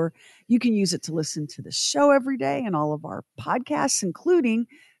Apple Store, you can use it to listen to the show every day and all of our podcasts, including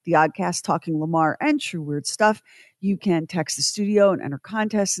the Oddcast, Talking Lamar, and True Weird Stuff. You can text the studio and enter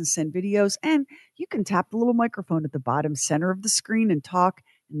contests and send videos, and you can tap the little microphone at the bottom center of the screen and talk,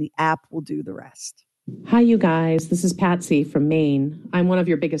 and the app will do the rest. Hi, you guys. This is Patsy from Maine. I'm one of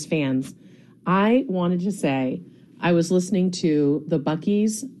your biggest fans. I wanted to say I was listening to the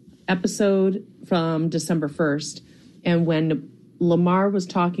Buc-ee's episode from December 1st, and when Lamar was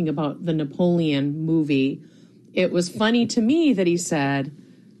talking about the Napoleon movie, it was funny to me that he said,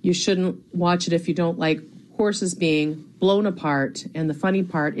 you shouldn't watch it if you don't like horses being blown apart. And the funny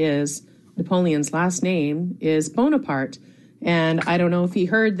part is Napoleon's last name is Bonaparte. And I don't know if he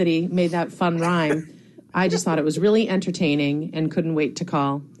heard that he made that fun rhyme. I just thought it was really entertaining and couldn't wait to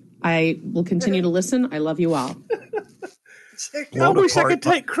call. I will continue to listen. I love you all. I wish I could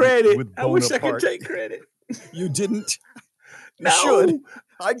take credit. You didn't. You No. should.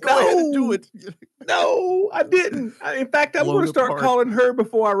 I'd go ahead and do it. No, I didn't. In fact, I'm going to start calling her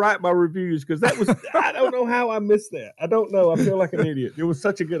before I write my reviews, because that was, I don't know how I missed that. I don't know. I feel like an idiot. It was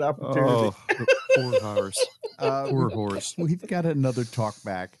such a good opportunity. Oh, poor horse. Poor horse. We've got another talk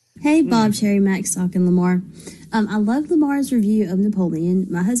back. Hey, Bob, Sherry, Max, Stock, and Lamar. I love Lamar's review of Napoleon.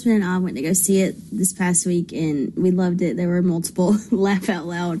 My husband and I went to go see it this past week, and we loved it. There were multiple laugh out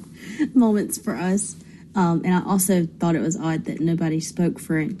loud moments for us. And I also thought it was odd that nobody spoke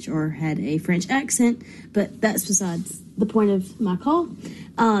French or had a French accent, but that's besides the point of my call.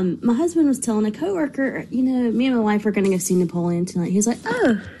 My husband was telling a coworker, me and my wife are going to go see Napoleon tonight. He was like,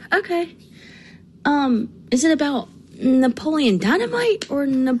 oh, okay. Is it about Napoleon Dynamite or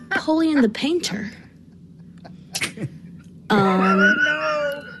Napoleon the Painter?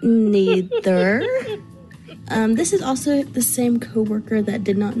 Neither. This is also the same coworker that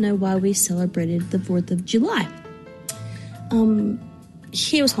did not know why we celebrated the 4th of July.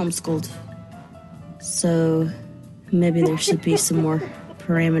 He was homeschooled, so maybe there should be some more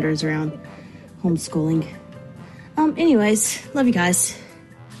parameters around homeschooling. Anyways, love you guys.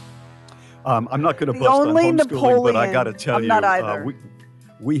 I'm not going to bust on homeschooling, but I got to tell I'm not either.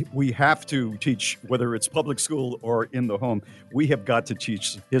 We have to teach, whether it's public school or in the home, we have got to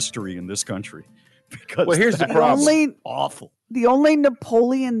teach history in this country. Because here's the problem. Awful. The only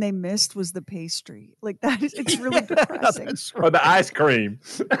Napoleon they missed was the pastry. It's really depressing. That's Or the ice cream.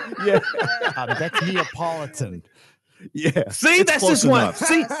 Yeah. That's Neapolitan. Yeah. See, that's just one.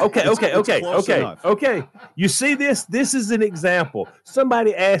 See, okay. Okay. You see this? This is an example.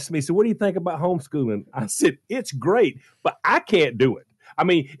 Somebody asked me, so what do you think about homeschooling? I said, it's great, but I can't do it. I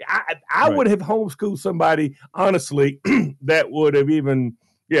mean, I would have homeschooled somebody, honestly, that would have even,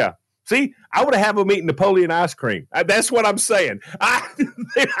 See, I would have them eating Napoleon ice cream. That's what I'm saying. I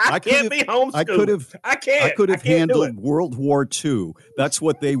can't be homeschooled. I could have handled World War II. That's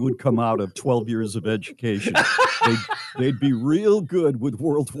what they would come out of 12 years of education. They'd be real good with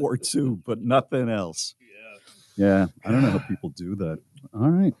World War II, but nothing else. Yeah. I don't know how people do that. All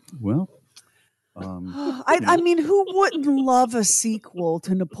right. Well. I mean, who wouldn't love a sequel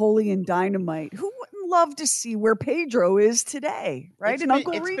to Napoleon Dynamite? Who wouldn't love to see where Pedro is today, right? It's and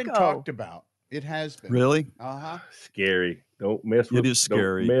Uncle Rico. It's been talked about. It has been. Really? Uh-huh. Scary. Don't mess with it. Is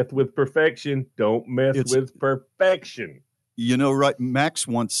scary. Don't mess with perfection. Don't mess with perfection. Right? Max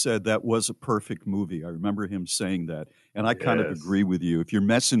once said that was a perfect movie. I remember him saying that. And I kind of agree with you. If you're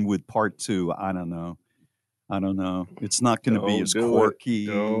messing with part 2, I don't know. It's not going to be as quirky.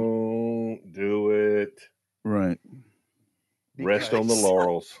 Don't do it. Right. Rest on the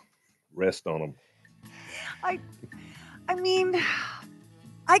laurels. Rest on them. I mean,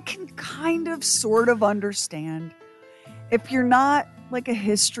 I can kind of sort of understand if you're not like a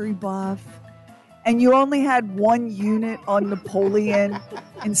history buff and you only had one unit on Napoleon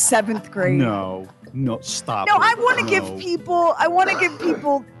in 7th grade. No, stop. No, I want to give people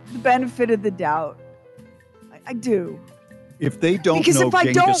the benefit of the doubt. I do. If they don't Because know if I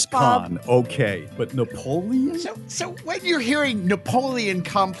Genghis don't, Bob- Khan, okay, but Napoleon? So when you're hearing Napoleon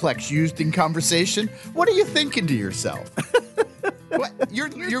complex used in conversation, what are you thinking to yourself? What? You're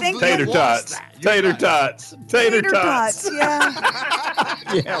Tater tots. Tater tots. Tater tots. Yeah.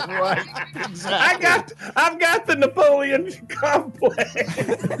 Yeah, right. Exactly. I've got the Napoleon complex.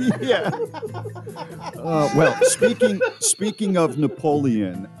 Yeah. Well, speaking of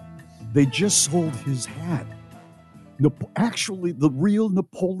Napoleon, they just sold his hat. Actually, the real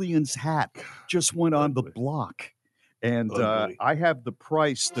Napoleon's hat just went on the block. And I have the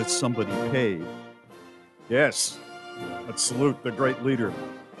price that somebody paid. Yes. Let's salute the great leader.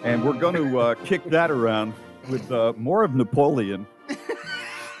 And we're going to kick that around with more of Napoleon.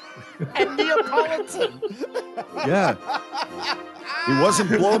 And Neapolitan. Yeah. He wasn't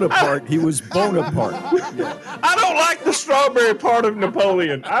blown apart. He was Bonaparte. Yeah. I don't like the strawberry part of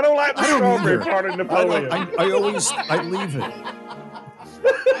Napoleon. I don't like the strawberry either. part of Napoleon. I leave it.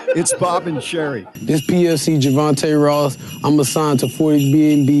 It's Bob and Sherry. This PLC Javante Ross. I'm assigned to 40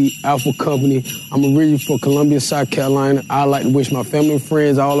 B&B Alpha Company. I'm originally from Columbia, South Carolina. I'd like to wish my family and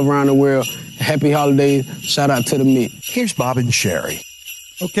friends all around the world happy holidays. Shout out to the Mick. Here's Bob and Sherry.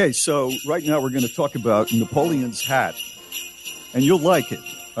 Okay, so right now we're going to talk about Napoleon's hat. And you'll like it,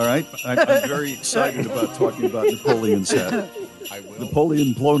 all right? I'm very excited about talking about Napoleon's hat. I will.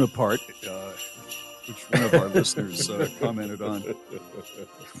 Napoleon blown apart, which one of our listeners commented on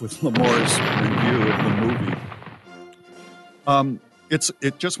with Lamar's review of the movie.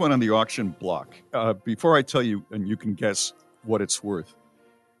 It just went on the auction block. Before I tell you, and you can guess what it's worth,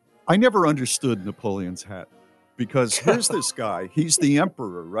 I never understood Napoleon's hat because here's this guy. He's the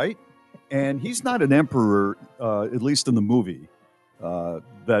emperor, right? And he's not an emperor, at least in the movie.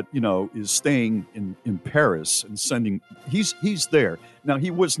 That is staying in Paris and sending. He's there now.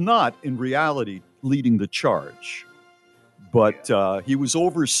 He was not in reality leading the charge, but he was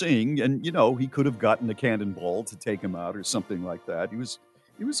overseeing, and he could have gotten a cannonball to take him out or something like that. He was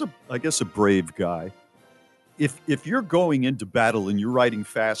I guess a brave guy. If you're going into battle and you're riding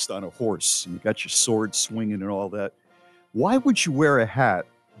fast on a horse and you got your sword swinging and all that, why would you wear a hat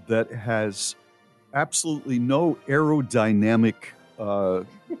that has absolutely no aerodynamic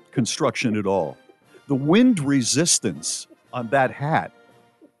construction at all? The wind resistance on that hat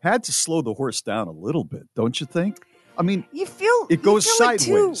had to slow the horse down a little bit, don't you think? I mean, it goes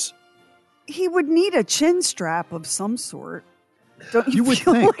sideways. He would need a chin strap of some sort. Don't you would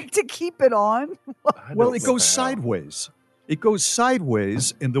feel think. like to keep it on? Well, it goes sideways. It goes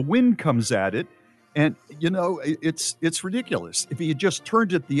sideways, and the wind comes at it, and it's ridiculous. If he had just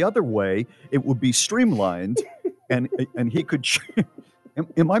turned it the other way, it would be streamlined. And he could.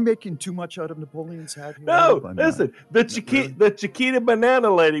 Am I making too much out of Napoleon's hat here? No, listen. The Chiquita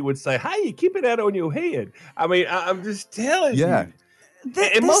banana lady would say, "How you keep that on your head?" I mean, I'm just telling you.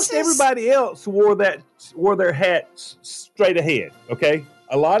 And most everybody else wore their hats straight ahead. Okay,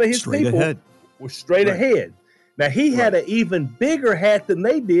 a lot of his people were straight ahead. Now he had an even bigger hat than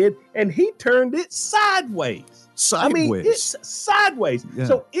they did, and he turned it sideways. I mean, it's sideways. Yeah.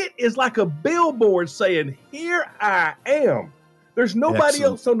 So it is like a billboard saying, "Here I am." There's nobody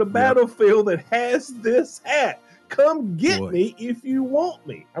else on the battlefield that has this hat. Come get me if you want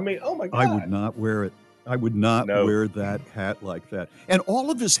me. I mean, oh my God. I would not wear it. I would not wear that hat like that. And all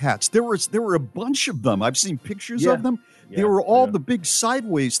of his hats, there were a bunch of them. I've seen pictures of them. They were all the big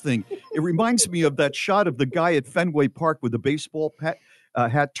sideways thing. It reminds me of that shot of the guy at Fenway Park with the baseball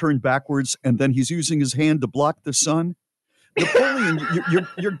hat turned backwards, and then he's using his hand to block the sun. Napoleon,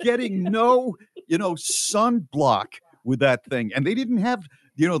 you're getting no sun block with that thing, and they didn't have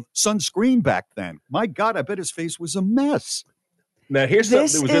sunscreen back then. My God, I bet his face was a mess. Now here's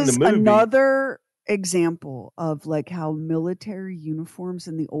something that was in the movie. Another example of like how military uniforms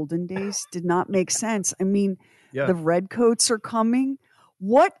in the olden days did not make sense. I mean, the redcoats are coming.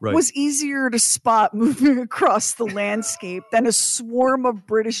 What was easier to spot moving across the landscape than a swarm of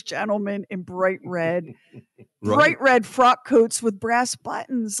British gentlemen in bright red frock coats with brass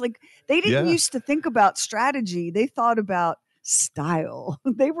buttons? Like, they didn't used to think about strategy. They thought about style.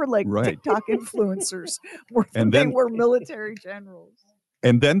 They were like TikTok influencers more than they were military generals.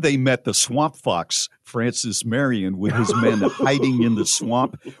 And then they met the swamp fox, Francis Marion, with his men hiding in the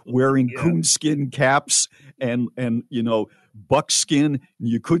swamp, wearing coonskin caps and buckskin, and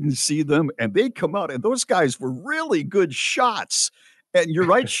you couldn't see them, and they'd come out, and those guys were really good shots. And you're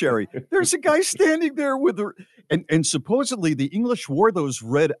right, Sherry. There's a guy standing there with her. And supposedly the English wore those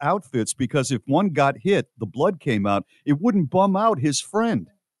red outfits because if one got hit, the blood came out. It wouldn't bum out his friend.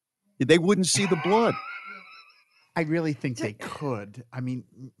 They wouldn't see the blood. I really think they could. I mean,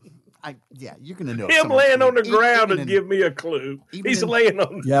 you're going to know. Him laying on the ground would give me a clue. He's laying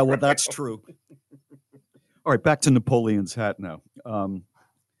on the Yeah, well, ground. that's true. All right, back to Napoleon's hat now.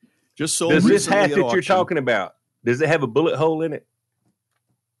 Just sold Does this recently hat at that you're auction. talking about, does it have a bullet hole in it?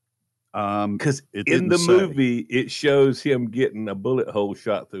 Because it in the didn't say. movie, it shows him getting a bullet hole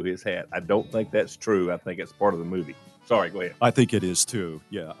shot through his hat. I don't think that's true. I think it's part of the movie. Sorry, go ahead. I think it is too.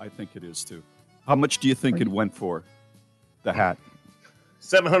 Yeah, I think it is too. How much do you think it went for? The hat?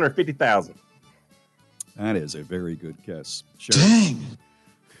 $750,000. That is a very good guess. Dang.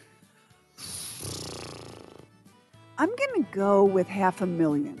 I'm going to go with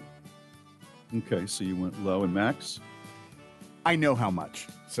 $500,000. Okay, so you went low. And Max? I know how much.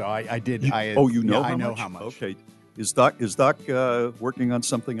 So I did. You know how I know much? how much. Okay. Is Doc working on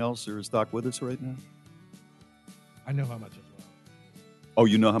something else, or is Doc with us right now? I know how much as well. Oh,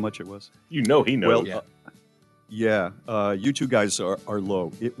 you know how much it was? You know he knows. Well, you two guys are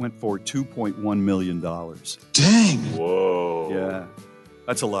low. It went for $2.1 million. Dang. Whoa. Yeah,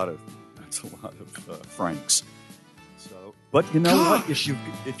 that's a lot of francs. So, but you know what? If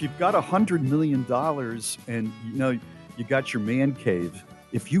you've got $100 million and you got your man cave,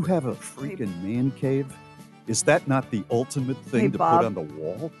 if you have a freaking man cave, is that not the ultimate thing to Bob. put on the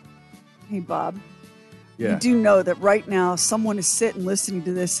wall? Hey, Bob. Yeah. You do know that right now someone is sitting listening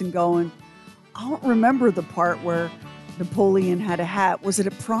to this and going, I don't remember the part where Napoleon had a hat. Was it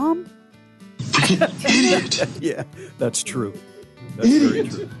at prom? Idiot. Yeah, that's true. That's very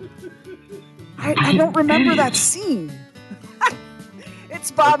true. I don't remember that scene. It's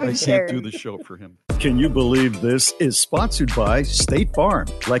Bob I and can't Sherry. do the show for him. Can you believe this is sponsored by State Farm?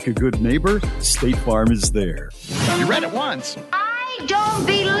 Like a good neighbor, State Farm is there. You read it once. I don't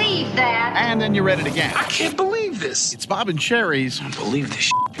believe that. And then you read it again. I can't believe this. It's Bob and Sherry's. I don't believe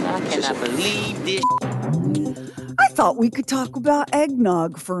this. I cannot believe this. I thought we could talk about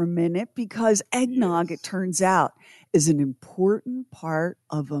eggnog for a minute because eggnog, it turns out, is an important part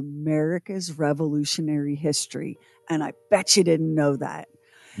of America's revolutionary history. And I bet you didn't know that.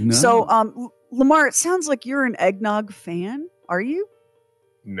 No. So, Lamar, it sounds like you're an eggnog fan. Are you?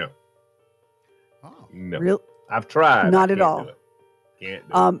 No. Oh. No. Real? I've tried. Not I at can't all. do it. Can't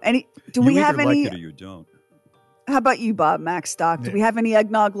do it. Do you we have either any? like it or you don't. How about you, Bob, Max, Doc? Do we have any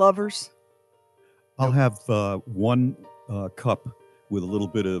eggnog lovers? I'll have one cup with a little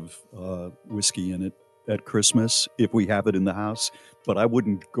bit of whiskey in it at Christmas if we have it in the house, but I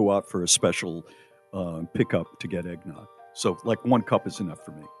wouldn't go out for a special pickup to get eggnog. So like one cup is enough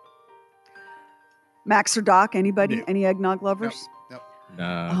for me. Max or Doc? Anybody? No. Any eggnog lovers?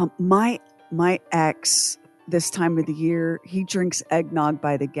 No. My ex, this time of the year, he drinks eggnog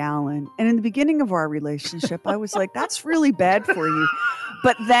by the gallon. And in the beginning of our relationship, I was like, that's really bad for you.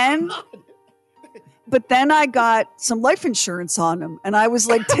 But then I got some life insurance on him. And I was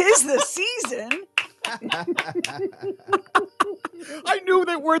like, 'tis the season. I knew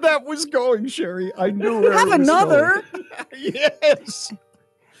where that was going, Sherry. I knew where Have it was another. going. Yes.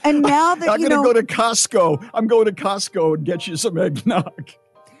 And now that I'm going to go to Costco. I'm going to Costco and get you some eggnog.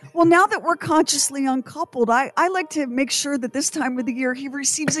 Well, now that we're consciously uncoupled, I like to make sure that this time of the year he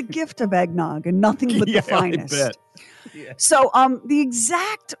receives a gift of eggnog and nothing but the finest. I bet. So the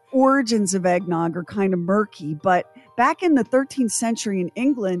exact origins of eggnog are kind of murky, but back in the 13th century in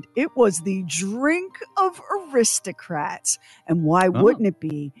England, it was the drink of aristocrats. And why wouldn't it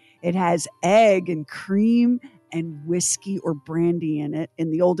be? It has egg and cream and whiskey or brandy in it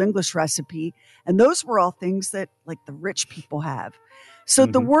in the Old English recipe. And those were all things that like the rich people have. So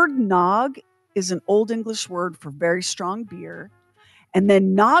the word nog is an Old English word for very strong beer. And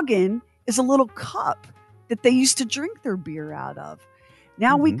then noggin is a little cup that they used to drink their beer out of.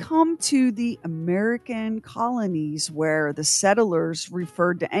 Now we come to the American colonies where the settlers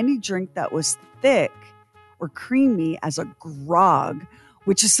referred to any drink that was thick or creamy as a grog,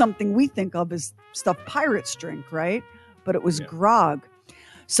 which is something we think of as stuff pirates drink, right? But it was grog.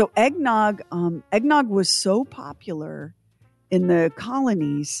 So eggnog was so popular in the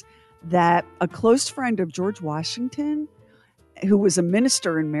colonies that a close friend of George Washington, who was a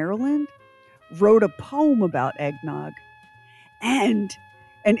minister in Maryland, wrote a poem about eggnog. And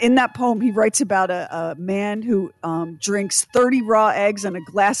in that poem, he writes about a man who drinks 30 raw eggs and a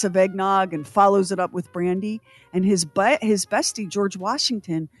glass of eggnog and follows it up with brandy. And his bestie, George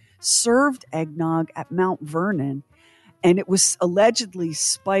Washington, served eggnog at Mount Vernon. And it was allegedly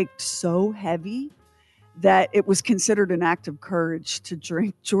spiked so heavy that it was considered an act of courage to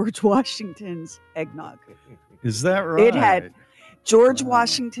drink George Washington's eggnog. Is that right? It had George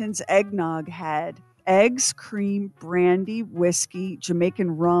Washington's eggnog had eggs, cream, brandy, whiskey,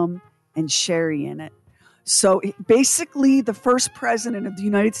 Jamaican rum, and sherry in it. So basically, the first president of the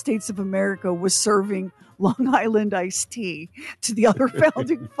United States of America was serving Long Island iced tea to the other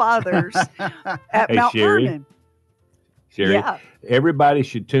founding fathers at Mount Sherry, Vernon. Sherry, Yeah. everybody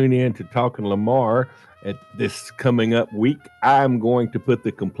should tune in to Talking Lamar at this coming up week. I'm going to put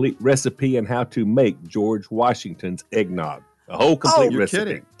the complete recipe on how to make George Washington's eggnog. The whole complete you're recipe.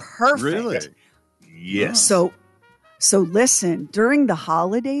 kidding. Perfect. Really? Yes. So listen, during the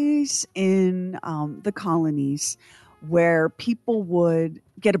holidays in the colonies, where people would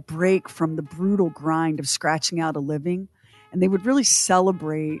get a break from the brutal grind of scratching out a living, and they would really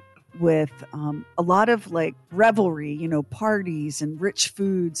celebrate with a lot of like revelry, parties and rich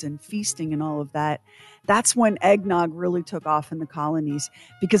foods and feasting and all of that. That's when eggnog really took off in the colonies,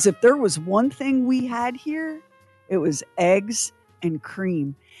 because if there was one thing we had here, it was eggs and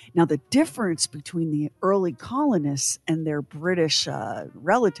cream. Now, the difference between the early colonists and their British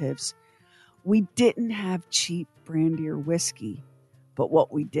relatives, we didn't have cheap brandy or whiskey, but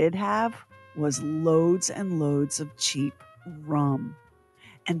what we did have was loads and loads of cheap rum.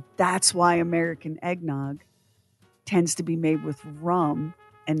 And that's why American eggnog tends to be made with rum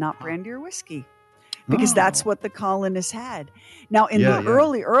and not brandy or whiskey, because that's what the colonists had. Now, in the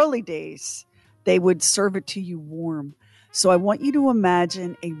early days, they would serve it to you warm. So I want you to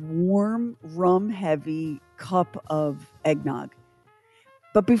imagine a warm, rum-heavy cup of eggnog.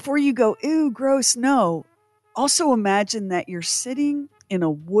 But before you go, ew, gross, no. Also imagine that you're sitting in a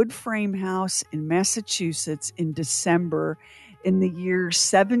wood frame house in Massachusetts in December in the year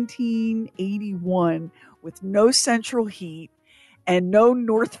 1781 with no central heat and no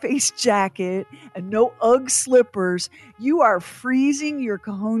North Face jacket and no Ugg slippers. You are freezing your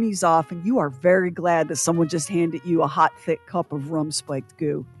cojones off, and you are very glad that someone just handed you a hot, thick cup of rum-spiked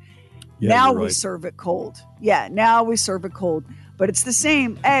goo. Now we serve it cold. Yeah, now we serve it cold. But it's the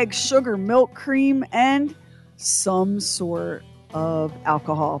same: eggs, sugar, milk, cream, and some sort of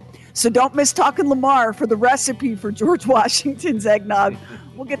alcohol. So don't miss Talking Lamar for the recipe for George Washington's eggnog.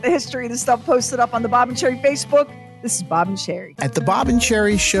 We'll get the history of the stuff posted up on the Bob and Sherry Facebook. This is Bob and Sherry. At the Bob and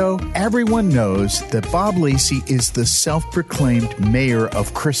Sherry Show, everyone knows that Bob Lacey is the self-proclaimed mayor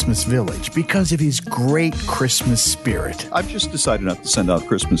of Christmas Village because of his great Christmas spirit. I've just decided not to send out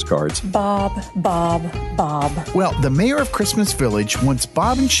Christmas cards. Bob. Well, the mayor of Christmas Village wants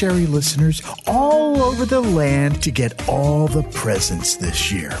Bob and Sherry listeners all over the land to get all the presents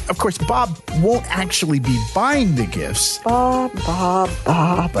this year. Of course, Bob won't actually be buying the gifts. Bob.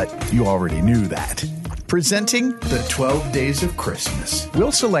 But you already knew that. Presenting the 12 Days of Christmas.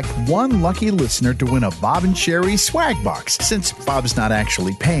 We'll select one lucky listener to win a Bob and Sherry swag box, since Bob's not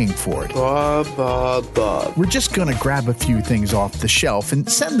actually paying for it. Bob. We're just going to grab a few things off the shelf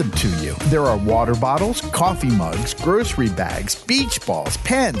and send them to you. There are water bottles, coffee mugs, grocery bags, beach balls,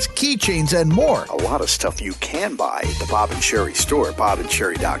 pens, keychains, and more. A lot of stuff you can buy at the Bob and Sherry store,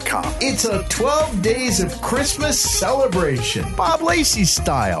 bobandSherry.com. It's a 12 Days of Christmas celebration, Bob Lacey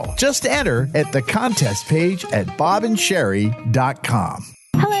style. Just enter at the contest page at bobandSherry.com.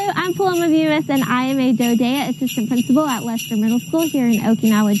 Hello, I'm Paloma Vivas, and I am a Dodea assistant principal at Leicester Middle School here in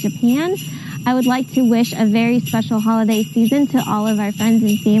Okinawa, Japan. I would like to wish a very special holiday season to all of our friends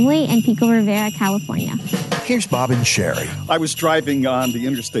and family in Pico Rivera, California. Here's Bob and Sherry. I was driving on the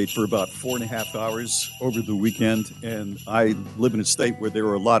interstate for about 4.5 hours over the weekend, and I live in a state where there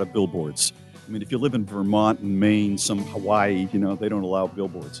are a lot of billboards. I mean, if you live in Vermont and Maine, some Hawaii, they don't allow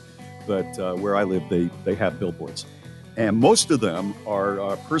billboards. But where I live, they have billboards. And most of them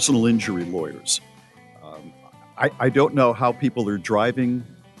are personal injury lawyers. I don't know how people are driving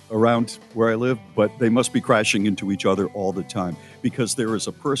around where I live, but they must be crashing into each other all the time, because there is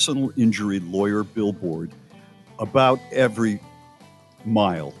a personal injury lawyer billboard about every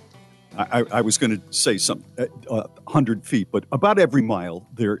mile. I was going to say 100 feet, but about every mile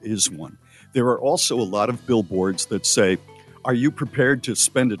there is one. There are also a lot of billboards that say, "Are you prepared to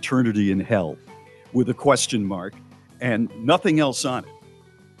spend eternity in hell?" with a question mark and nothing else on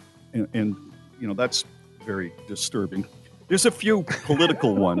it. And that's very disturbing. There's a few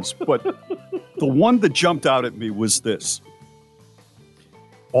political ones, but the one that jumped out at me was this.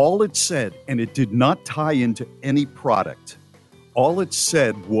 All it said, and it did not tie into any product, all it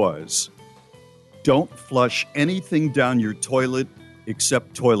said was, "Don't flush anything down your toilet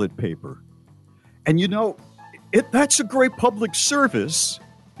except toilet paper." And that's a great public service.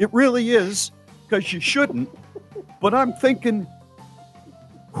 It really is, because you shouldn't. But I'm thinking,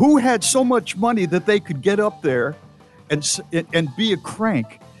 who had so much money that they could get up there and be a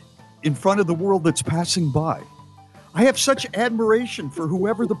crank in front of the world that's passing by? I have such admiration for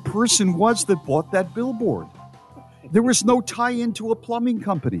whoever the person was that bought that billboard. There was no tie-in to a plumbing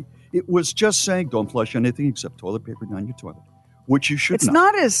company. It was just saying, don't flush anything except toilet paper down your toilet, which you should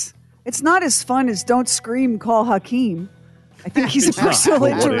not. It's not as fun as Don't Scream, Call Hakeem. I think he's a personal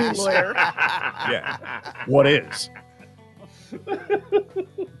injury lawyer. Yeah. What is?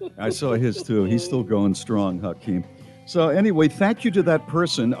 I saw his too. He's still going strong, Hakeem. So anyway, thank you to that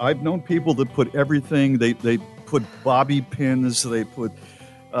person. I've known people that put everything. They put bobby pins. They put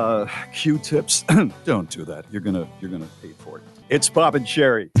Q-tips. Don't do that. You're gonna pay for it. It's Bob and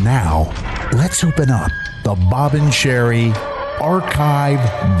Sherry. Now, let's open up the Bob and Sherry Archive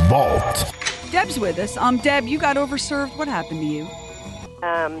Vault. Deb's with us. Deb, you got overserved. What happened to you?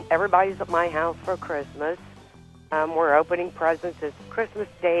 Everybody's at my house for Christmas. We're opening presents. It's Christmas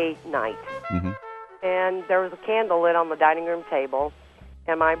Day night. Mm-hmm. And there was a candle lit on the dining room table.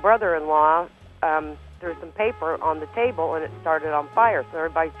 And my brother-in-law threw some paper on the table, and it started on fire. So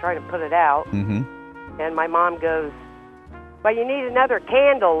everybody's trying to put it out. Mm-hmm. And my mom goes, well, you need another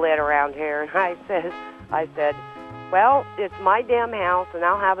candle lit around here. And I said, well, it's my damn house, and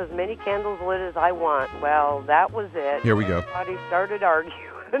I'll have as many candles lit as I want. Well, that was it. Here we go. Everybody started arguing.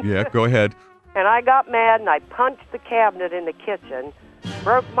 Yeah, go ahead. And I got mad, and I punched the cabinet in the kitchen,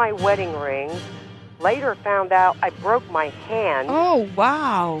 broke my wedding ring. Later found out I broke my hand. Oh,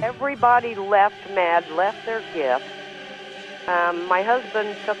 wow. Everybody left mad, left their gifts. My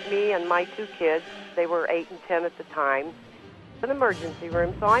husband took me and my two kids, they were 8 and 10 at the time, to the emergency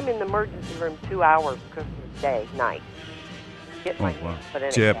room. So I'm in the emergency room 2 hours Christmas Day night. Get my hands put in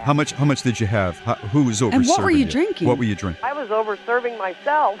a Jeb, cast. how much did you have? Who was over? And what were you drinking? What were you drinking? I was over serving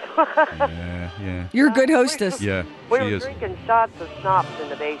myself. Yeah. You're a good hostess. Yeah, We she were is. drinking shots of schnapps in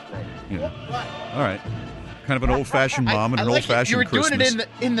the basement. Yeah. All right. Kind of an old-fashioned mom and an old-fashioned You were Christmas. doing it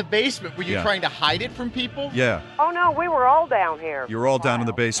in the basement. Were you Yeah. trying to hide it from people? Yeah. Oh, no, we were all down here. You were all down in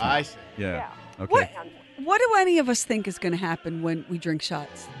the basement. I see. Yeah. Okay. What do any of us think is going to happen when we drink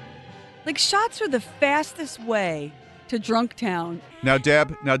shots? Like, shots are the fastest way to drunk town. Now,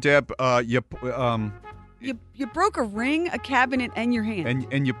 Deb, you broke a ring, a cabinet, and your hand.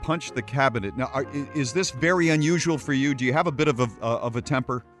 and you punched the cabinet. Now, is this very unusual for you? Do you have a bit of a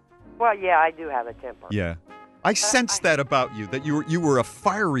temper? Well, yeah, I do have a temper. Yeah. I sensed that about you, that you were a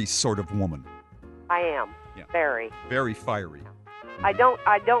fiery sort of woman. I am. Yeah. Very. Very fiery. I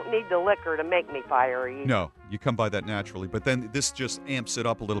don't need the liquor to make me fiery. No, you come by that naturally. But then this just amps it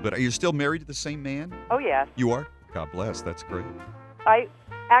up a little bit. Are you still married to the same man? Oh, yes. You are? God bless. That's great. I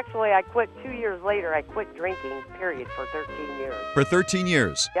quit 2 years later. I quit drinking, period, for 13 years. For 13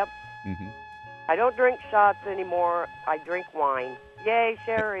 years? Yep. Mm-hmm. I don't drink shots anymore. I drink wine. Yay,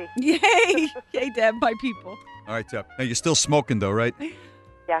 Sherry. Yay. Yay, Deb, my people. All right, Deb. Now, you're still smoking, though, right?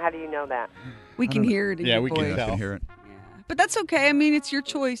 Yeah, how do you know that? We can hear it in your voice. I can hear it. But that's okay. I mean, it's your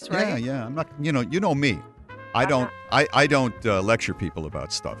choice, right? Yeah. I'm not. You know me. I don't. I don't lecture people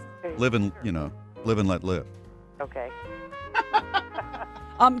about stuff. Live and let live. Okay.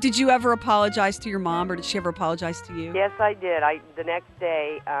 Did you ever apologize to your mom, or did she ever apologize to you? Yes, I did. The next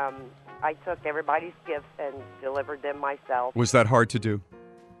day, I took everybody's gifts and delivered them myself. Was that hard to do?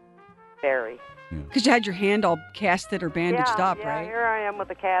 Very. Because you had your hand all casted or bandaged up, yeah, right? Here I am with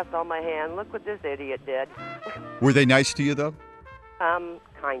a cast on my hand. Look what this idiot did. Were they nice to you, though?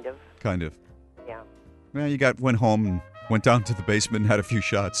 Kind of. Kind of. Yeah. Well, went home and went down to the basement and had a few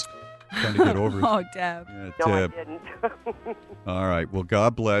shots. Trying to get over it. Oh, Deb. Yeah, No, Deb. I didn't. All right. Well,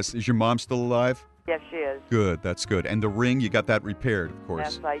 God bless. Is your mom still alive? Yes, she is. Good. That's good. And the ring, you got that repaired, of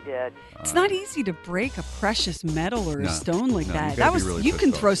course. Yes, I did. It's not easy to break a precious metal or a stone like no, that. you gotta be really you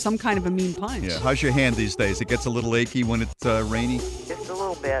can pissed throw some kind of a mean punch. Yeah. How's your hand these days? It gets a little achy when it's rainy? Just a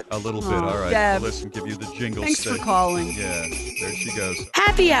little bit. A little bit. Oh, All right. Deb. Well, listen, give you the jingle. Thanks for calling. Yeah. There she goes.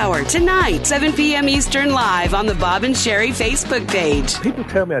 Happy Hour tonight, 7 p.m. Eastern, live on the Bob and Sherry Facebook page. People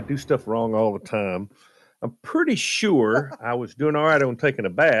tell me I do stuff wrong all the time. I'm pretty sure I was doing all right on taking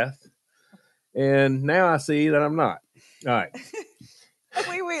a bath, and now I see that I'm not. All right.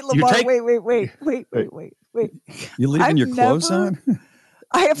 Wait, Lamar. Wait. You leaving your clothes on?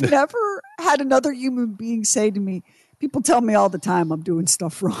 I have never had another human being say to me, people tell me all the time I'm doing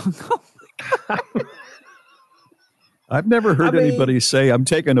stuff wrong. Oh my God. I've never heard anybody say I'm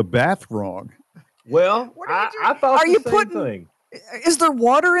taking a bath wrong. Well, I thought the same thing. Is there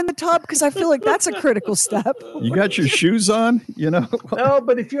water in the tub? Because I feel like that's a critical step. You got your shoes on, No,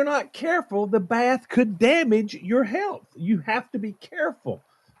 but if you're not careful, the bath could damage your health. You have to be careful,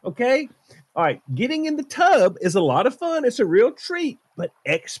 okay? All right, getting in the tub is a lot of fun. It's a real treat, but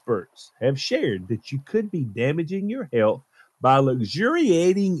experts have shared that you could be damaging your health by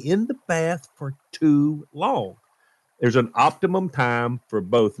luxuriating in the bath for too long. There's an optimum time for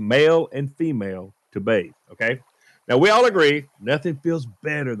both male and female to bathe, okay? Now, we all agree nothing feels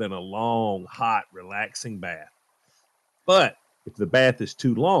better than a long, hot, relaxing bath. But if the bath is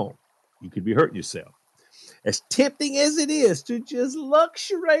too long, you could be hurting yourself. As tempting as it is to just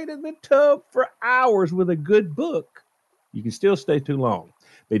luxuriate in the tub for hours with a good book, you can still stay too long.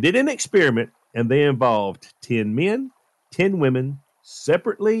 They did an experiment and they involved 10 men, 10 women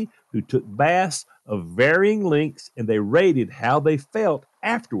separately who took baths of varying lengths, and they rated how they felt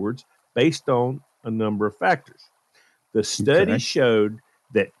afterwards based on a number of factors. The study showed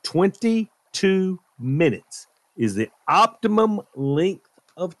that 22 minutes is the optimum length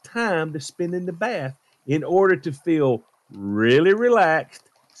of time to spend in the bath in order to feel really relaxed,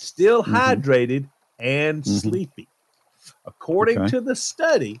 still hydrated, and sleepy. According to the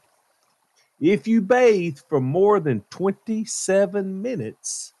study, if you bathe for more than 27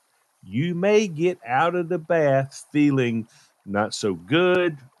 minutes, you may get out of the bath feeling not so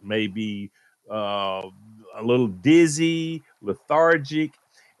good, maybe a little dizzy, lethargic,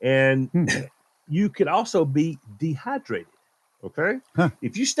 and you could also be dehydrated. Okay?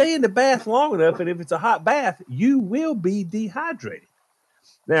 If you stay in the bath long enough, and if it's a hot bath, you will be dehydrated.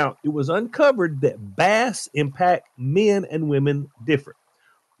 Now, it was uncovered that baths impact men and women different.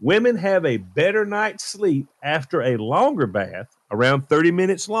 Women have a better night's sleep after a longer bath, around 30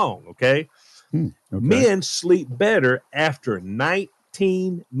 minutes long, okay? Men sleep better after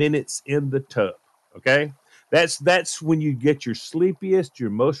 19 minutes in the tub, okay? That's when you get your sleepiest,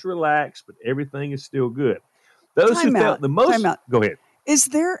 your most relaxed, but everything is still good. Those who felt the most... Go ahead. Is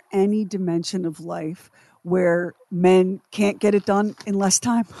there any dimension of life where men can't get it done in less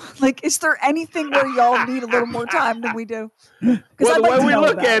time? Like, is there anything where y'all need a little more time than we do? Well, the way we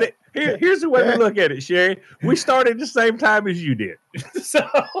look at it, here's the way we look at it, Sherry. We started the same time as you did. So,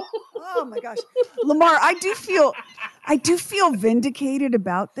 oh my gosh, Lamar, I do feel vindicated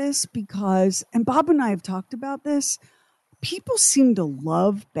about this because, and Bob and I have talked about this, people seem to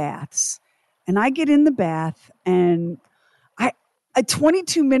love baths. And I get in the bath and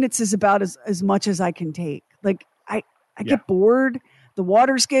 22 minutes is about as much as I can take. Like I get bored. The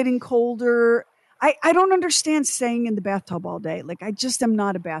water's getting colder. I don't understand staying in the bathtub all day. Like I just am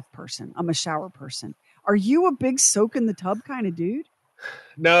not a bath person. I'm a shower person. Are you a big soak in the tub kind of dude?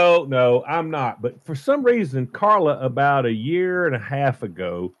 No, I'm not. But for some reason, Carla, about a year and a half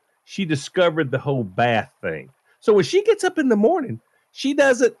ago, she discovered the whole bath thing. So when she gets up in the morning, she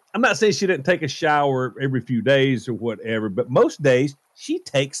doesn't, I'm not saying she doesn't take a shower every few days or whatever, but most days she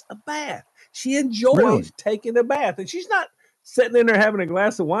takes a bath. She enjoys taking a bath. And she's not sitting in there having a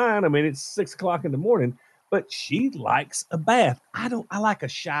glass of wine. I mean, it's 6 o'clock in the morning, but she likes a bath. I like a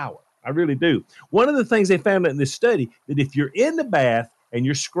shower. I really do. One of the things they found out in this study, that if you're in the bath and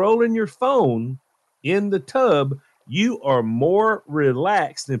you're scrolling your phone in the tub, you are more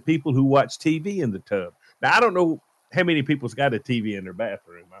relaxed than people who watch TV in the tub. Now, I don't know how many people's got a TV in their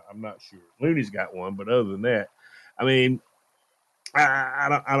bathroom. I'm not sure. Looney's got one, but other than that, I mean,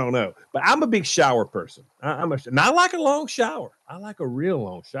 I don't know. But I'm a big shower person. And I like a long shower. I like a real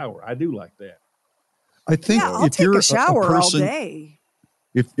long shower. I do like that. I think I'll if take you're a shower person, all day.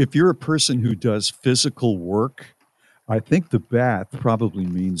 If you're a person who does physical work, I think the bath probably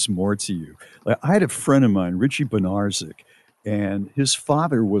means more to you. Like, I had a friend of mine, Richie Benarzik, and his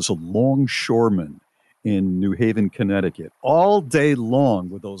father was a longshoreman in New Haven, Connecticut, all day long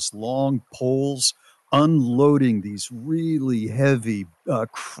with those long poles unloading these really heavy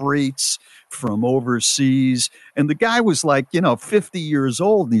crates from overseas. And the guy was like, 50 years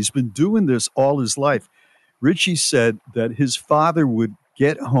old, and he's been doing this all his life. Richie said that his father would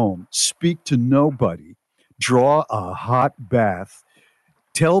get home, speak to nobody, draw a hot bath,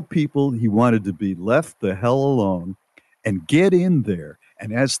 tell people he wanted to be left the hell alone, and get in there.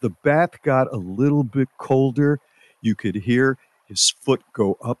 And as the bath got a little bit colder, you could hear his foot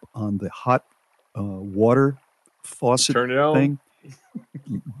go up on the hot water faucet thing,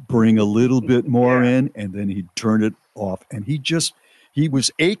 bring a little bit more in, and then he'd turn it off. And he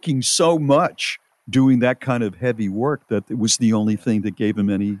was aching so much doing that kind of heavy work that it was the only thing that gave him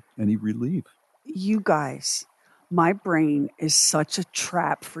any relief. You guys, my brain is such a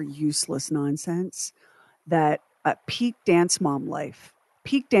trap for useless nonsense that peak dance mom life,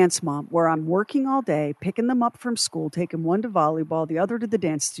 where I'm working all day, picking them up from school, taking one to volleyball, the other to the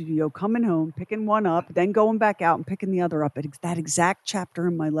dance studio, coming home, picking one up, then going back out and picking the other up. At that exact chapter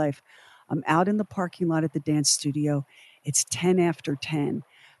in my life, I'm out in the parking lot at the dance studio. It's 10 after 10.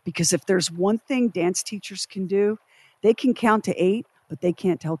 Because if there's one thing dance teachers can do, they can count to 8, but they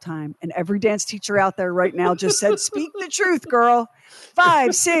can't tell time. And every dance teacher out there right now just said, speak the truth, girl.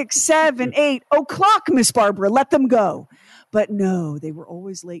 5, 6, 7, 8 o'clock, Miss Barbara, let them go. But no, they were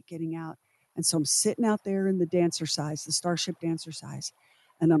always late getting out. And so I'm sitting out there in the dancercise, the Starship Dancercise,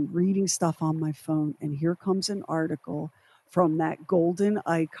 and I'm reading stuff on my phone. And here comes an article from that golden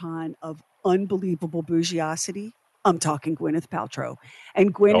icon of unbelievable bougiosity. I'm talking Gwyneth Paltrow.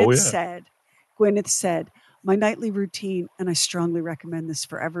 And Gwyneth said, my nightly routine, and I strongly recommend this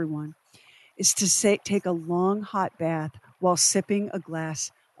for everyone, is to take a long hot bath while sipping a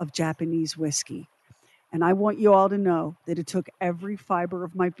glass of Japanese whiskey. And I want you all to know that it took every fiber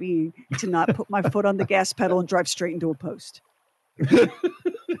of my being to not put my foot on the gas pedal and drive straight into a post.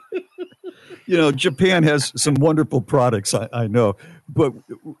 Japan has some wonderful products, I know, but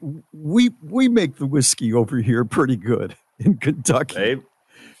we make the whiskey over here pretty good in Kentucky.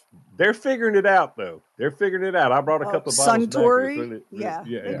 They're figuring it out, though. They're figuring it out. I brought a couple of bottles Suntory, back.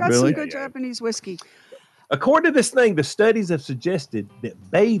 They got some good Japanese whiskey. According to this thing, the studies have suggested that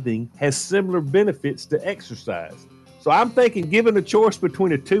bathing has similar benefits to exercise. So I'm thinking, given a choice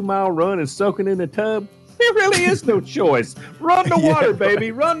between a 2-mile run and soaking in a tub, there really is no choice. Run the water,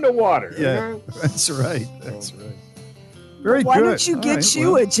 baby. Run the water. Yeah, that's right. That's right. Very Why good. Why don't you get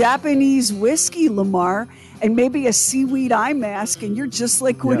a Japanese whiskey, Lamar, and maybe a seaweed eye mask, and you're just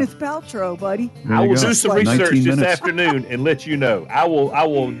like Gwyneth Paltrow, buddy. I will do some research this afternoon and let you know. I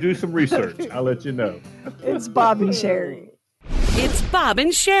will do some research. I'll let you know. It's Bob and Sherry. It's Bob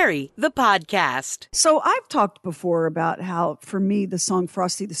and Sherry, the podcast. So I've talked before about how, for me, the song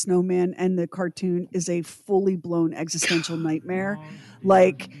Frosty the Snowman and the cartoon is a fully blown existential nightmare.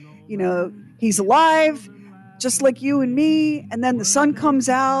 Like, he's alive, just like you and me, and then the sun comes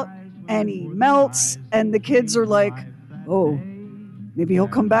out and he melts, and the kids are like, oh, maybe he'll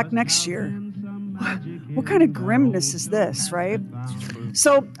come back next year. What kind of grimness is this, right?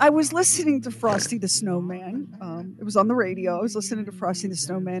 So I was listening to Frosty the Snowman. It was on the radio. I was listening to Frosty the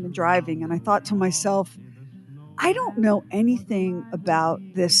Snowman and driving, and I thought to myself, I don't know anything about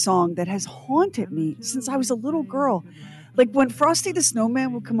this song that has haunted me since I was a little girl. Like when Frosty the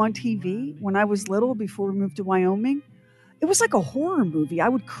Snowman would come on TV when I was little before we moved to Wyoming, it was like a horror movie. I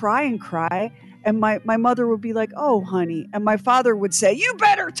would cry and cry, and my mother would be like, oh, honey. And my father would say, you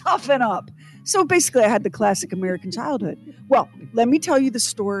better toughen up. So basically, I had the classic American childhood. Well, let me tell you the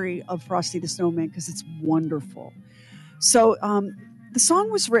story of Frosty the Snowman because it's wonderful. So the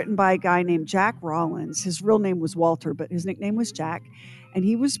song was written by a guy named Jack Rollins. His real name was Walter, but his nickname was Jack. And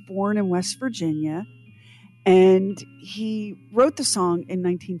he was born in West Virginia. And he wrote the song in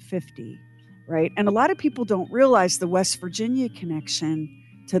 1950, right? And a lot of people don't realize the West Virginia connection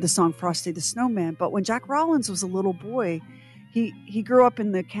to the song Frosty the Snowman. But when Jack Rollins was a little boy, he grew up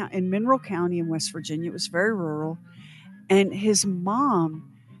in Mineral County in West Virginia. It was very rural. And his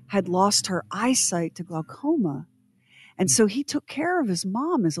mom had lost her eyesight to glaucoma. And so he took care of his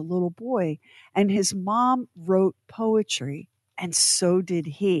mom as a little boy. And his mom wrote poetry, and so did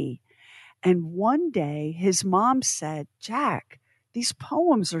he. And one day his mom said, Jack, these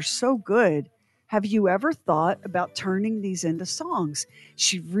poems are so good. Have you ever thought about turning these into songs?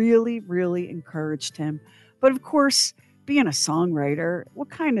 She really, really encouraged him. But of course, being a songwriter, what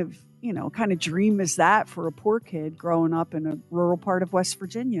kind of dream is that for a poor kid growing up in a rural part of West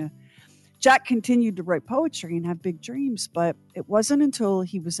Virginia? Jack continued to write poetry and have big dreams, but it wasn't until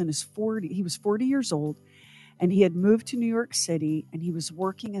he was he was 40 years old, and he had moved to New York City, and he was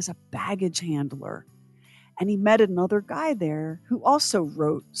working as a baggage handler. And he met another guy there who also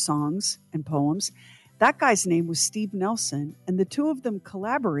wrote songs and poems. That guy's name was Steve Nelson, and the two of them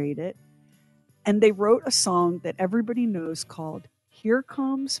collaborated, and they wrote a song that everybody knows called Here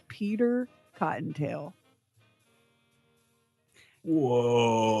Comes Peter Cottontail.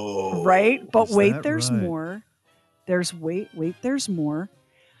 Whoa. Right? But wait, there's right? more. There's more.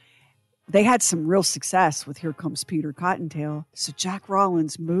 They had some real success with Here Comes Peter Cottontail. So Jack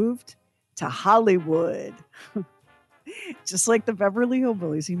Rollins moved to Hollywood. Just like the Beverly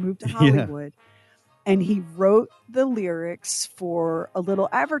Hillbillies, he moved to Hollywood. Yeah. And he wrote the lyrics for a little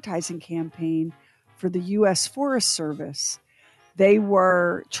advertising campaign for the U.S. Forest Service. They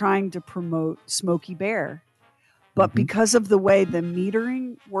were trying to promote Smokey Bear. But because of the way the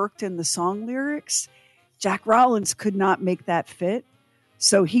metering worked in the song lyrics, Jack Rollins could not make that fit.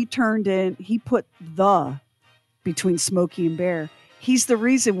 So he put the between Smokey and Bear. He's the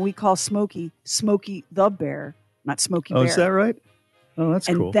reason we call Smokey the Bear, not Smokey Bear. Oh, is that right? Oh, that's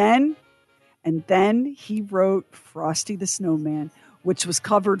cool. And then he wrote Frosty the Snowman, which was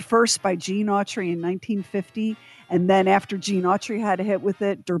covered first by Gene Autry in 1950. And then after Gene Autry had a hit with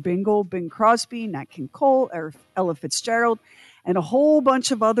it, Der Bingle, Bing Crosby, Nat King Cole, Ella Fitzgerald, and a whole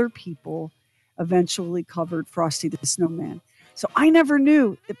bunch of other people eventually covered Frosty the Snowman. So I never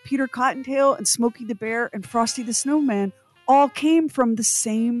knew that Peter Cottontail and Smokey the Bear and Frosty the Snowman all came from the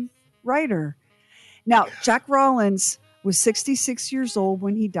same writer. Now, Jack Rollins was 66 years old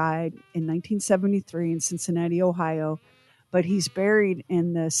when he died in 1973 in Cincinnati, Ohio, but he's buried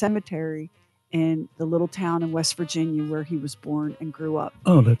in the cemetery in the little town in West Virginia where he was born and grew up.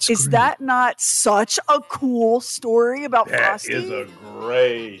 Oh, that's Is great. that not such a cool story about Frosty? That is a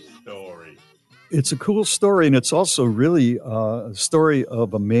great story. It's a cool story, and it's also really a story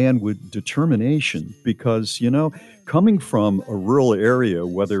of a man with determination because, coming from a rural area,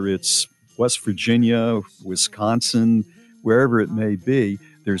 whether it's West Virginia, Wisconsin, wherever it may be,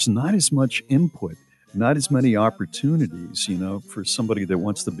 there's not as much input, not as many opportunities, for somebody that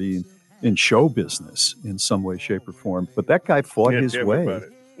wants to be in show business in some way, shape, or form. But that guy fought his way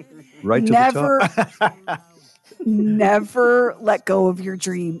right to the top. Never let go of your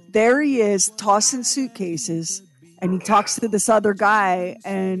dream. There he is, tossing suitcases, and he talks to this other guy,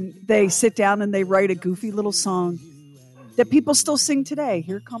 and they sit down and they write a goofy little song that people still sing today.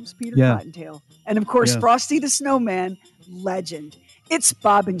 Here comes Peter Cottontail. And of course, Frosty the Snowman, legend. It's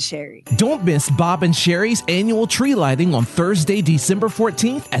Bob and Sherry. Don't miss Bob and Sherry's annual tree lighting on Thursday, December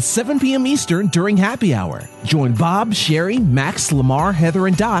 14th at 7 p.m. Eastern during happy hour. Join Bob, Sherry, Max, Lamar, Heather,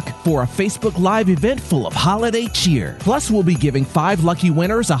 and Doc for a Facebook Live event full of holiday cheer. Plus, we'll be giving 5 lucky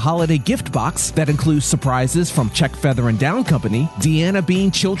winners a holiday gift box that includes surprises from Check Feather and Down Company, Deanna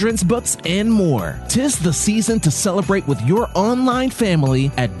Bean Children's Books, and more. 'Tis the season to celebrate with your online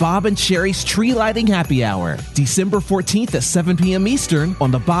family at Bob and Sherry's tree lighting happy hour, December 14th at 7 p.m. Eastern on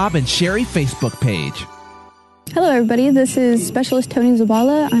the Bob and Sherry Facebook page. Hello, everybody. This is Specialist Tony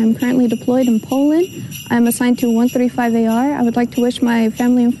Zabala. I'm currently deployed in Poland. I'm assigned to 135AR. I would like to wish my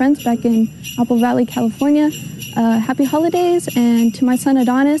family and friends back in Apple Valley, California, happy holidays. And to my son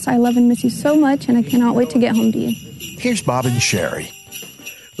Adonis, I love and miss you so much, and I cannot wait to get home to you. Here's Bob and Sherry.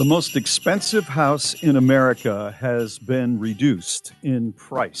 The most expensive house in America has been reduced in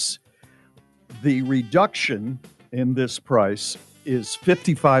price. The reduction in this price is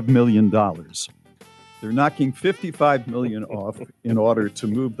 $55 million. They're knocking $55 million off in order to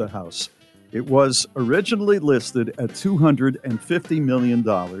move the house. It was originally listed at $250 million.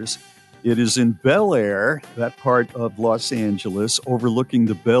 It is in Bel Air, that part of Los Angeles, overlooking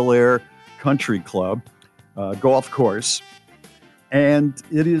the Bel Air Country Club golf course. And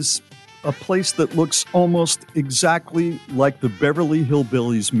it is a place that looks almost exactly like the Beverly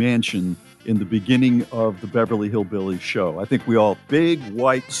Hillbillies mansion in the beginning of the Beverly Hillbillies show. I think we all, big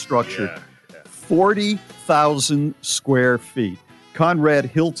white structure, 40,000 square feet. Conrad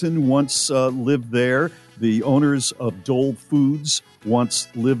Hilton once lived there. The owners of Dole Foods once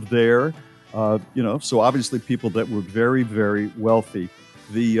lived there. So obviously people that were very, very wealthy.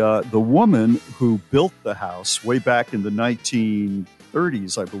 The woman who built the house way back in the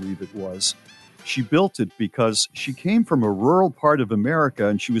 1930s, I believe it was, she built it because she came from a rural part of America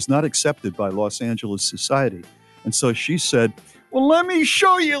and she was not accepted by Los Angeles society. And so she said, well, let me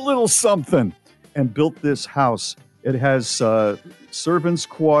show you a little something, and built this house. It has servants'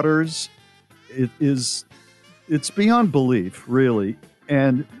 quarters. It's beyond belief, really.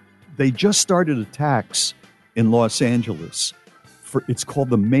 And they just started a tax in Los Angeles. It's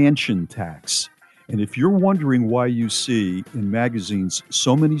called the mansion tax. And if you're wondering why you see in magazines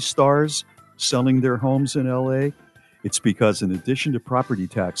so many stars selling their homes in LA, it's because in addition to property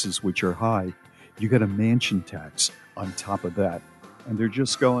taxes, which are high, you got a mansion tax on top of that. And they're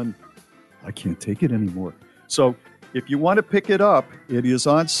just going, I can't take it anymore. So if you want to pick it up, it is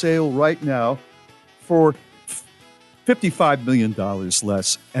on sale right now for $55 million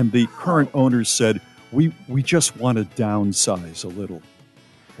less. And the current owners said, we just want to downsize a little.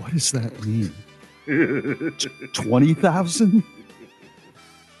 What does that mean? 20,000?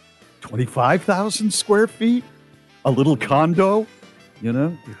 25,000 square feet? A little condo?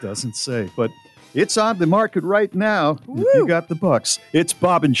 It doesn't say. But it's on the market right now. Woo. If you got the bucks. It's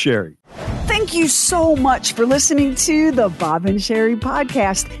Bob and Sherry. Thank you so much for listening to the Bob and Sherry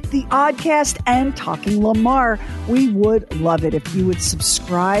podcast, the Oddcast, and Talking Lamar. We would love it if you would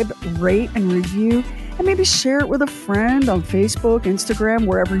subscribe, rate, and review, and maybe share it with a friend on Facebook, Instagram,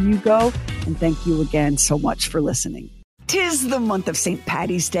 wherever you go. And thank you again so much for listening. 'Tis the month of St.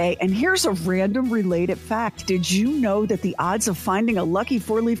 Patty's Day, and here's a random related fact. Did you know that the odds of finding a lucky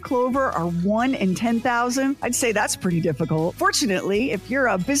four-leaf clover are 1 in 10,000? I'd say that's pretty difficult. Fortunately, if you're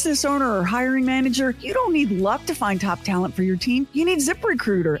a business owner or hiring manager, you don't need luck to find top talent for your team. You need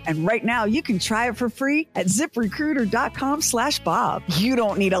ZipRecruiter, and right now you can try it for free at ZipRecruiter.com/Bob. You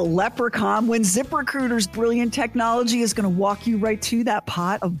don't need a leprechaun when ZipRecruiter's brilliant technology is going to walk you right to that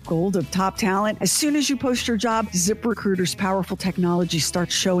pot of gold of top talent. As soon as you post your job, ZipRecruiter's powerful technology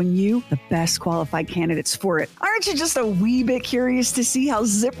starts showing you the best qualified candidates for it. Aren't you just a wee bit curious to see how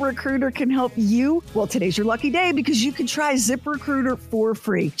ZipRecruiter can help you? Well, today's your lucky day because you can try ZipRecruiter for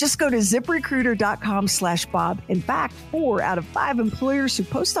free. Just go to ZipRecruiter.com/Bob. In fact, 4 out of 5 employers who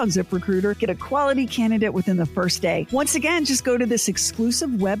post on ZipRecruiter get a quality candidate within the first day. Once again, just go to this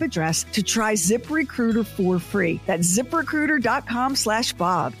exclusive web address to try ZipRecruiter for free. That's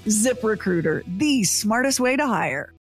ZipRecruiter.com/Bob. ZipRecruiter, the smartest way to hire.